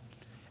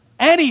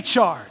 Any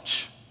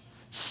charge.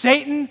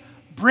 Satan,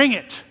 bring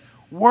it.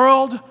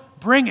 World,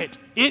 bring it.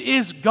 It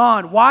is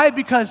gone. Why?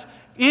 Because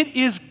it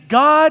is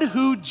God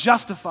who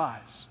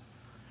justifies.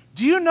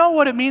 Do you know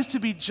what it means to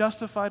be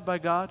justified by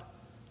God?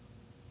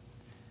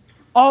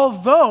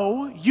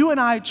 Although you and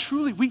I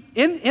truly,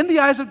 in the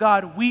eyes of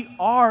God, we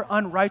are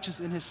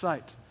unrighteous in his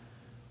sight.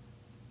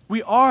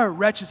 We are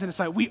wretches in his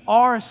sight. We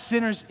are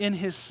sinners in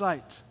his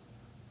sight.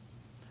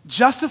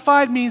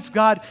 Justified means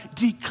God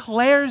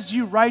declares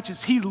you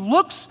righteous. He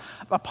looks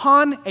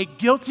upon a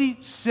guilty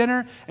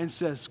sinner and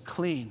says,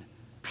 clean,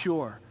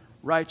 pure,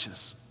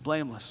 righteous,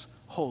 blameless,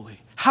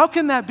 holy. How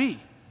can that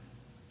be?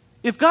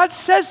 If God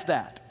says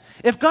that,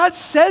 if God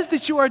says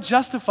that you are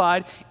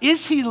justified,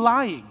 is he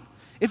lying?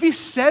 If he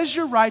says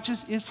you're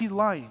righteous, is he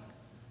lying?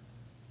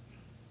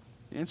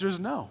 The answer is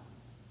no.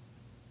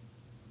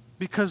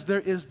 Because there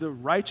is the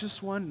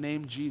righteous one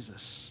named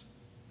Jesus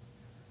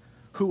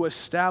who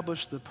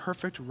established the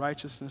perfect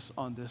righteousness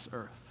on this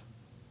earth.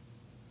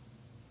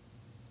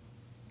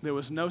 There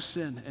was no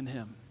sin in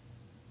him.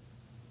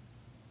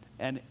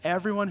 And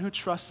everyone who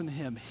trusts in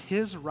him,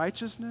 his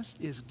righteousness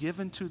is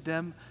given to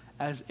them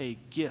as a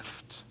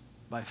gift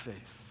by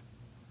faith.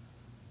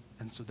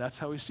 And so that's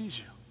how he sees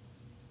you.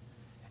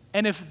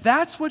 And if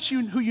that's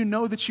who you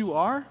know that you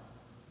are,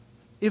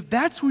 if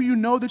that's who you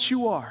know that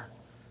you are,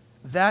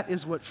 that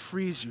is what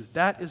frees you.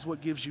 That is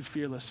what gives you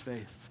fearless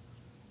faith.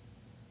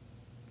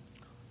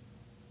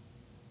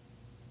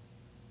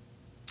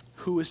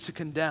 Who is to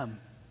condemn?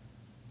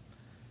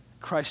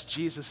 Christ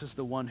Jesus is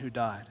the one who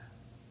died.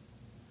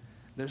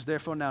 There's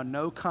therefore now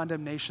no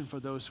condemnation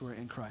for those who are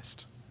in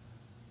Christ.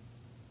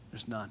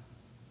 There's none.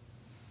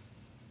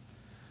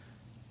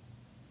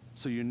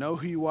 So you know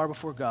who you are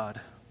before God,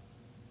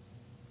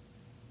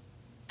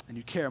 and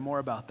you care more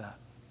about that.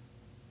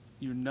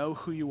 You know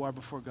who you are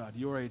before God.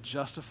 You are a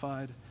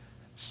justified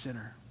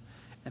sinner.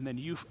 And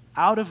then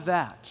out of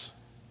that,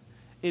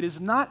 it is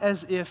not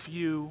as if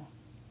you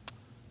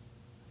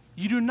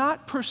do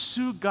not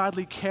pursue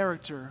godly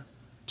character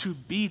to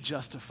be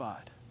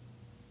justified.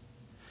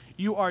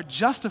 You are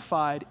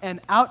justified, and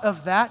out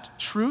of that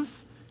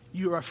truth,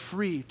 you are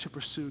free to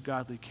pursue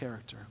godly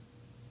character.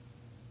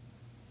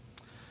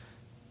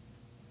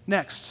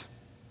 Next,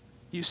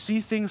 you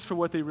see things for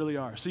what they really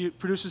are. So it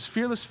produces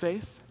fearless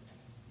faith,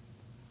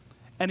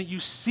 and you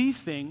see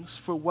things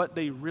for what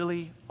they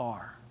really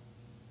are.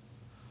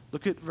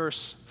 Look at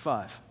verse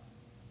 5.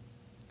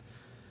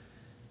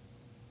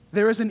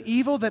 There is an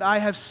evil that I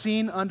have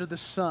seen under the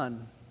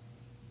sun,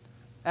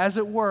 as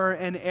it were,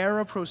 an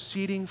arrow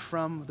proceeding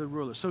from the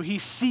ruler. So he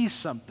sees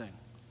something.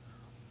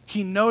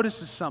 He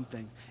notices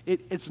something.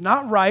 It's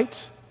not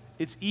right,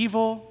 it's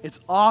evil, it's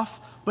off,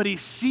 but he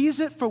sees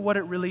it for what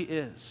it really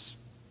is.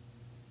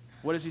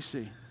 What does he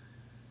see?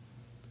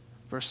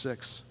 Verse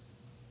 6.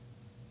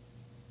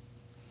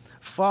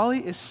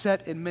 Folly is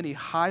set in many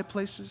high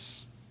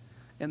places,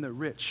 and the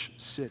rich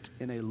sit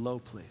in a low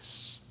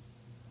place.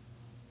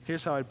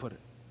 Here's how I'd put it.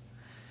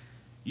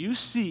 you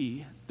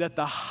see that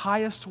the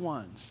highest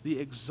ones, the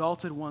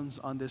exalted ones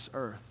on this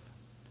earth,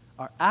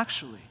 are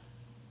actually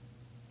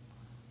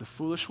the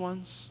foolish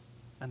ones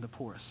and the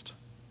poorest.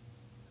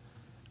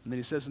 And then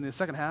he says in the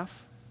second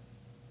half,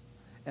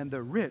 and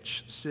the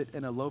rich sit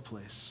in a low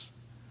place.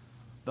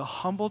 The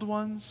humbled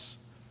ones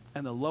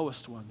and the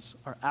lowest ones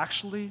are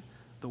actually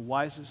the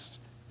wisest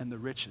and the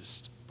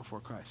richest before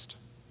Christ.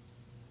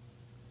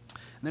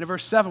 And then in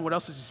verse 7, what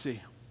else does he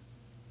see?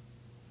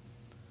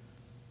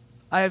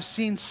 I have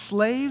seen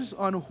slaves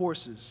on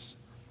horses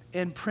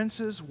and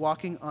princes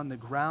walking on the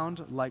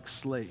ground like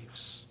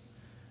slaves.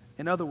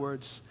 In other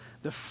words,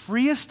 the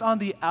freest on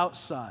the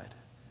outside,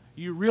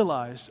 you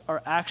realize,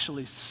 are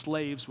actually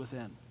slaves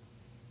within.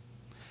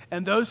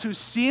 And those who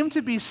seem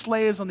to be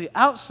slaves on the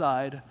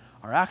outside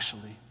are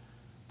actually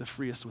the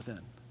freest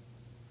within.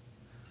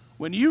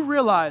 When you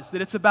realize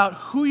that it's about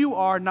who you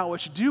are, not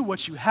what you do,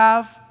 what you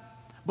have,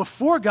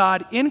 before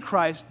God in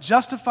Christ,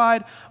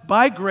 justified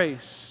by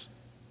grace,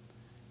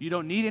 you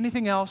don't need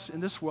anything else in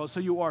this world, so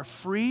you are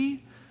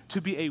free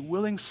to be a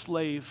willing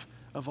slave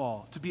of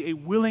all, to be a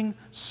willing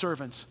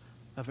servant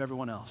of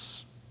everyone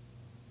else.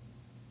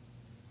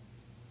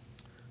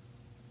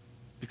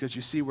 Because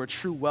you see where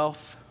true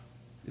wealth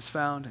is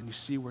found, and you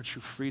see where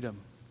true freedom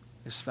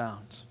is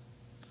found.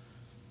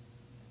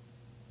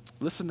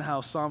 Listen to how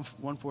Psalm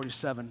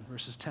 147,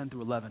 verses 10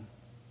 through 11,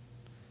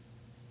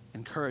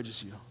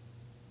 encourages you.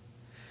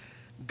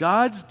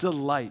 God's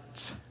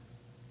delight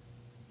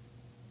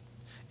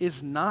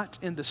is not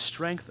in the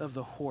strength of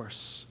the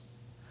horse,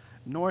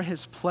 nor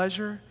his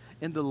pleasure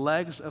in the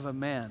legs of a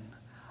man,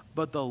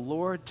 but the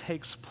Lord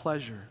takes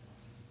pleasure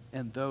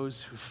in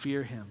those who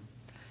fear him,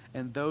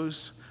 and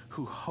those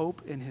who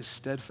hope in his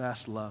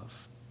steadfast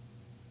love.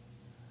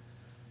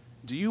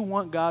 Do you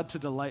want God to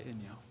delight in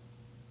you?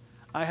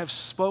 I have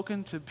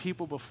spoken to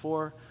people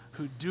before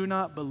who do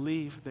not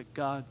believe that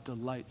God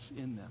delights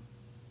in them.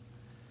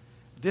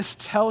 This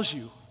tells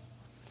you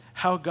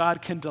how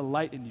God can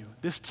delight in you.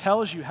 This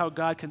tells you how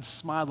God can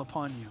smile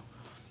upon you.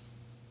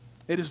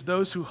 It is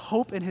those who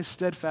hope in his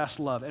steadfast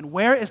love. And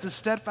where is the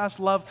steadfast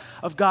love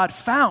of God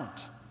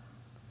found?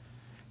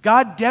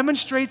 God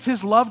demonstrates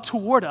his love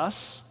toward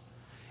us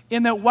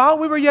in that while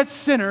we were yet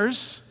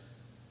sinners,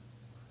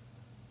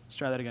 let's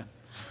try that again.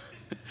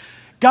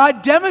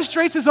 God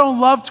demonstrates his own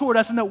love toward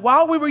us in that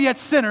while we were yet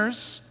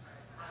sinners,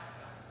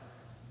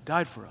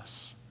 died for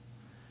us.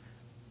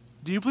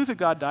 Do you believe that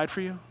God died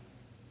for you?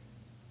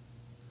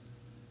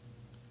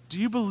 Do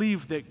you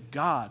believe that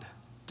God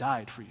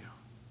died for you?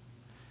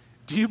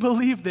 Do you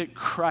believe that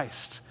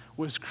Christ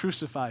was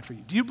crucified for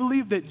you? Do you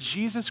believe that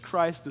Jesus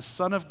Christ, the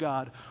Son of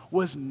God,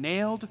 was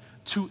nailed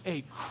to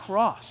a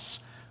cross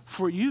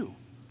for you?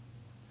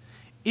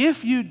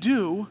 If you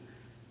do,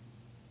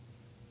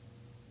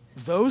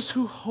 those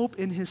who hope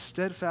in his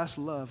steadfast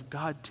love,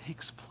 God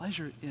takes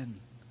pleasure in.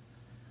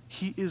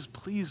 He is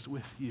pleased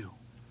with you.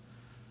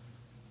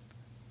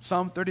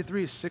 Psalm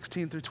 33,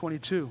 16 through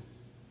 22.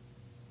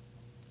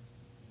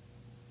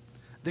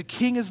 The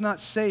king is not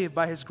saved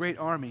by his great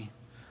army.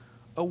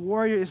 A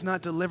warrior is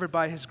not delivered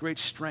by his great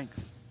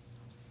strength.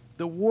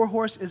 The war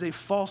horse is a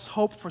false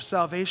hope for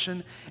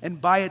salvation, and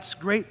by its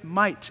great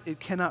might it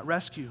cannot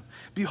rescue.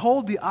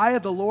 Behold, the eye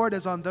of the Lord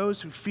is on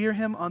those who fear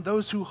him, on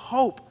those who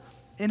hope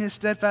in his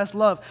steadfast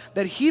love,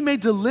 that he may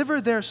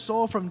deliver their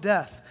soul from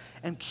death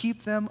and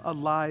keep them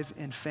alive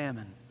in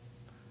famine.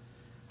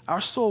 Our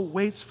soul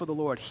waits for the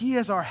Lord. He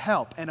is our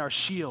help and our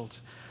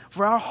shield.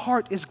 For our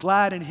heart is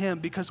glad in him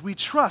because we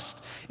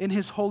trust in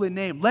his holy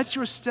name. Let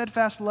your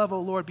steadfast love,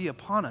 O Lord, be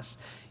upon us,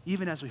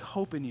 even as we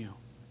hope in you.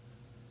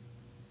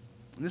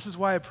 And this is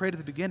why I prayed at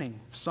the beginning,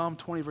 Psalm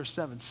 20, verse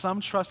 7. Some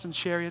trust in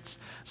chariots,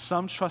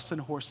 some trust in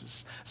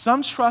horses.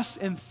 Some trust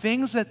in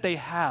things that they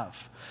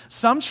have.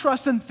 Some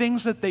trust in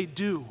things that they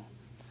do.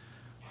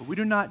 But we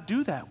do not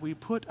do that. We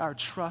put our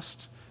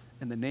trust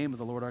in the name of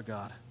the Lord our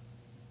God.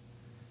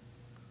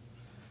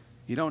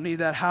 You don't need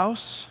that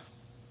house.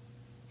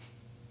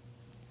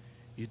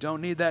 You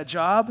don't need that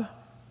job.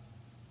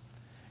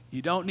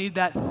 You don't need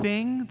that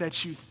thing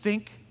that you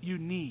think you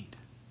need.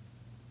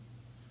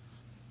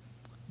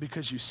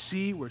 Because you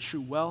see where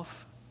true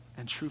wealth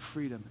and true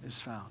freedom is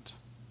found.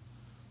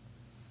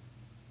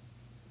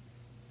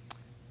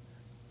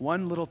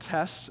 One little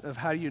test of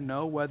how you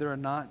know whether or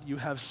not you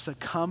have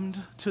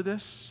succumbed to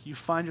this, you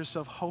find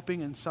yourself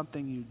hoping in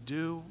something you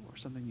do or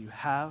something you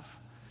have.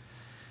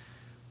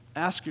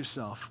 Ask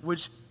yourself,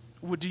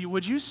 would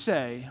you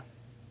say,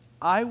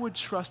 I would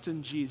trust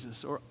in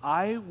Jesus, or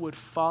I would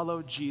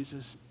follow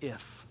Jesus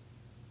if?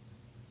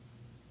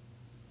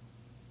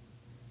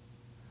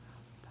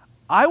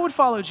 I would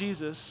follow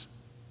Jesus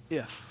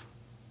if.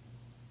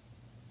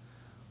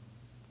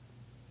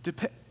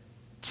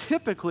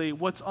 Typically,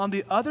 what's on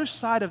the other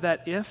side of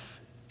that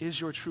if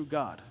is your true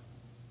God.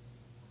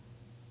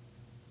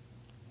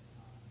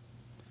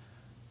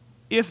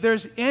 If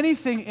there's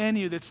anything in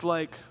you that's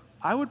like,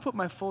 I would put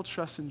my full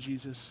trust in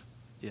Jesus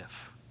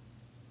if,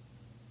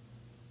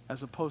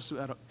 as opposed to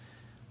at all.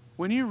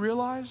 When you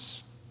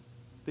realize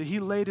that he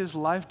laid his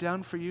life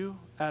down for you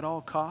at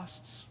all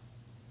costs,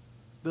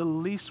 the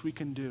least we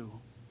can do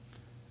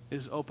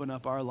is open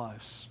up our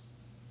lives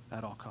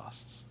at all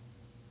costs.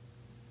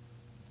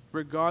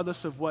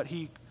 Regardless of what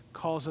he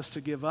calls us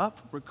to give up,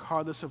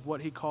 regardless of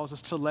what he calls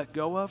us to let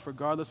go of,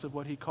 regardless of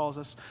what he calls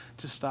us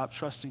to stop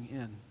trusting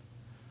in.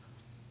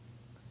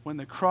 When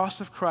the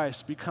cross of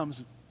Christ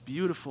becomes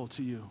beautiful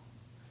to you,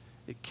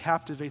 it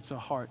captivates a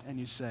heart, and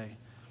you say,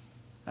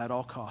 at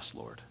all costs,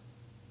 Lord.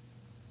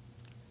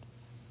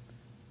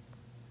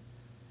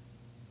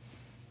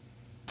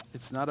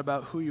 It's not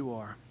about who you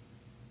are.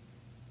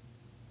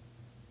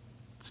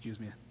 Excuse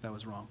me, that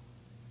was wrong.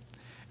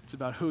 It's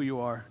about who you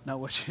are, not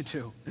what you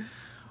do.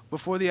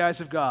 Before the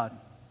eyes of God,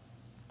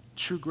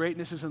 true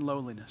greatness is in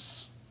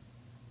lowliness.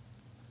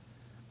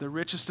 The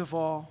richest of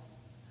all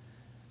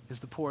is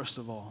the poorest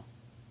of all.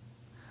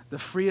 The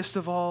freest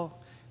of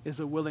all is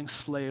a willing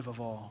slave of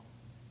all.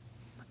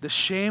 The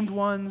shamed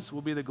ones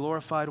will be the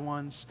glorified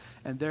ones,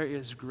 and there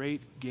is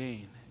great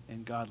gain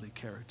in godly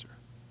character.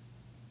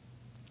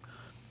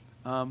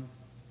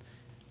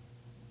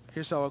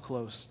 Here's how I'll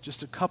close.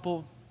 Just a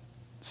couple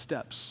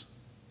steps.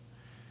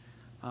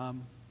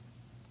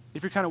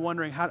 If you're kind of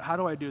wondering, how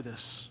do I do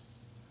this?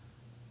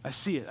 I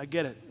see it. I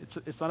get it.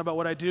 It's not about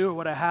what I do or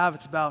what I have.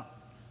 It's about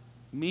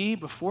me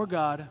before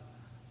God,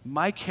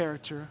 my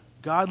character,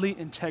 godly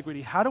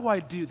integrity. How do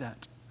I do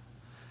that?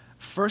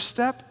 First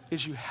step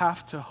is you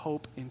have to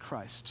hope in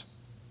Christ.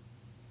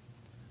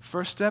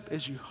 First step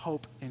is you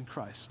hope in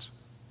Christ.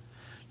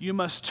 You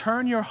must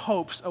turn your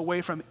hopes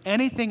away from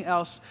anything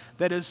else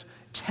that is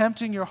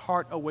tempting your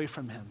heart away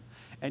from him.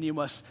 And you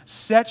must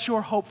set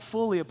your hope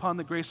fully upon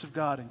the grace of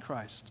God in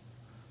Christ.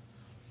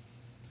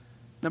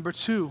 Number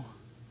two,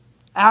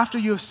 after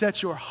you have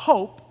set your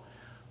hope,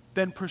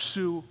 then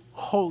pursue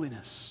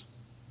holiness.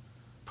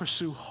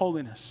 Pursue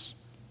holiness.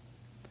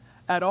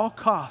 At all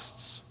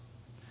costs,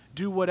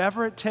 do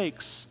whatever it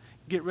takes,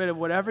 get rid of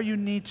whatever you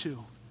need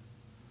to.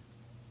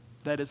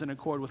 That is in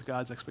accord with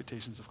God's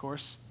expectations, of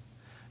course.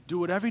 Do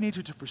whatever you need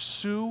to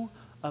pursue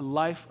a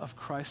life of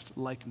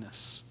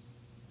Christ-likeness.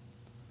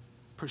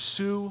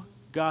 Pursue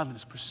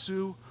godliness.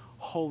 Pursue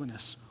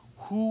holiness.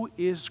 Who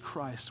is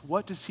Christ?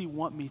 What does he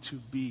want me to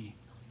be?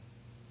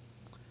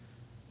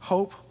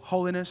 Hope,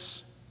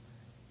 holiness,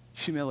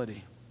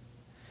 humility.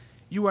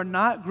 You are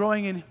not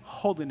growing in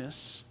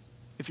holiness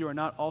if you are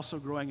not also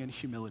growing in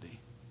humility.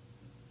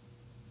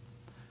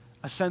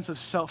 A sense of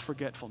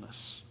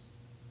self-forgetfulness.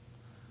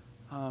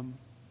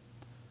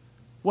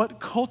 What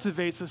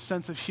cultivates a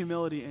sense of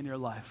humility in your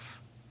life?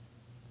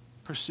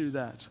 Pursue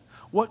that.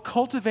 What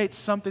cultivates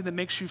something that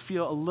makes you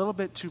feel a little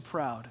bit too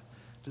proud?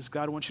 Does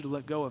God want you to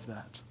let go of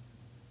that?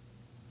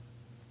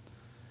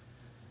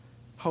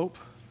 Hope,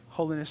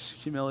 holiness,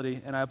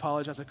 humility, and I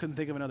apologize, I couldn't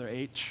think of another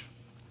H.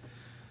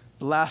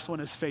 The last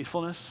one is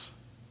faithfulness.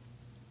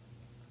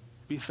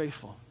 Be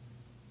faithful.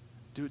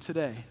 Do it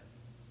today.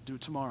 Do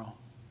it tomorrow.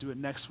 Do it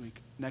next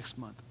week, next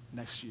month,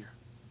 next year.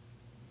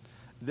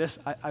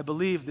 I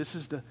believe this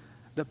is the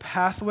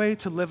pathway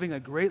to living a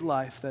great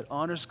life that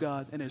honors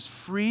God and is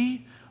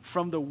free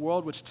from the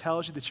world which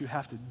tells you that you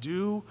have to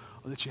do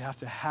or that you have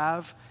to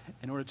have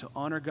in order to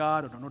honor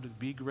God or in order to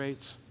be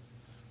great.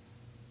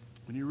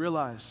 When you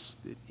realize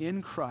that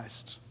in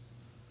Christ,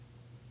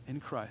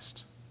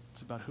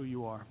 it's about who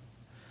you are.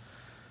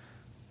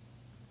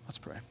 Let's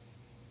pray.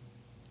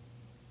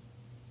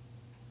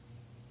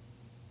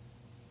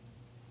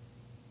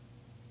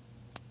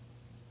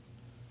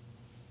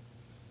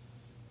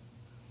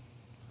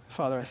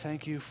 Father, I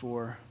thank you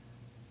for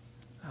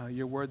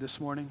your word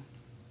this morning.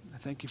 I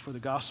thank you for the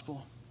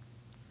gospel.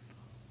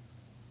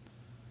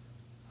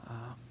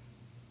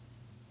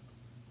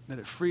 That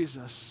it frees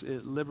us,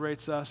 it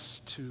liberates us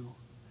to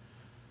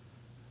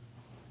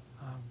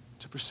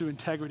pursue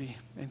integrity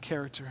and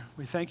character.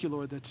 We thank you,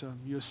 Lord, that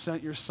you have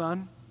sent your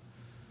Son,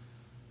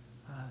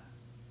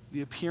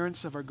 the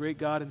appearance of our great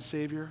God and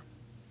Savior,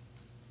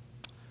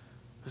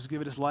 who has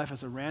given his life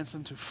as a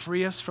ransom to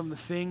free us from the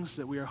things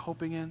that we are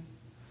hoping in,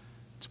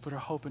 to put our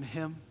hope in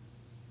him.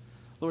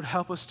 Lord,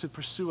 help us to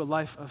pursue a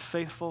life of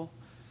faithful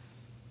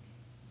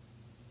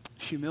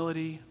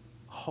humility,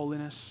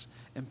 holiness,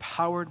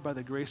 empowered by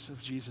the grace of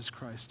Jesus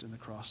Christ in the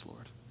cross,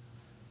 Lord.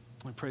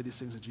 We pray these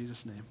things in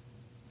Jesus' name.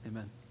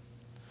 Amen.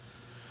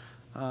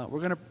 We're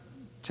going to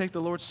take the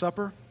Lord's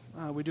Supper.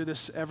 We do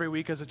this every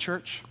week as a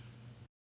church.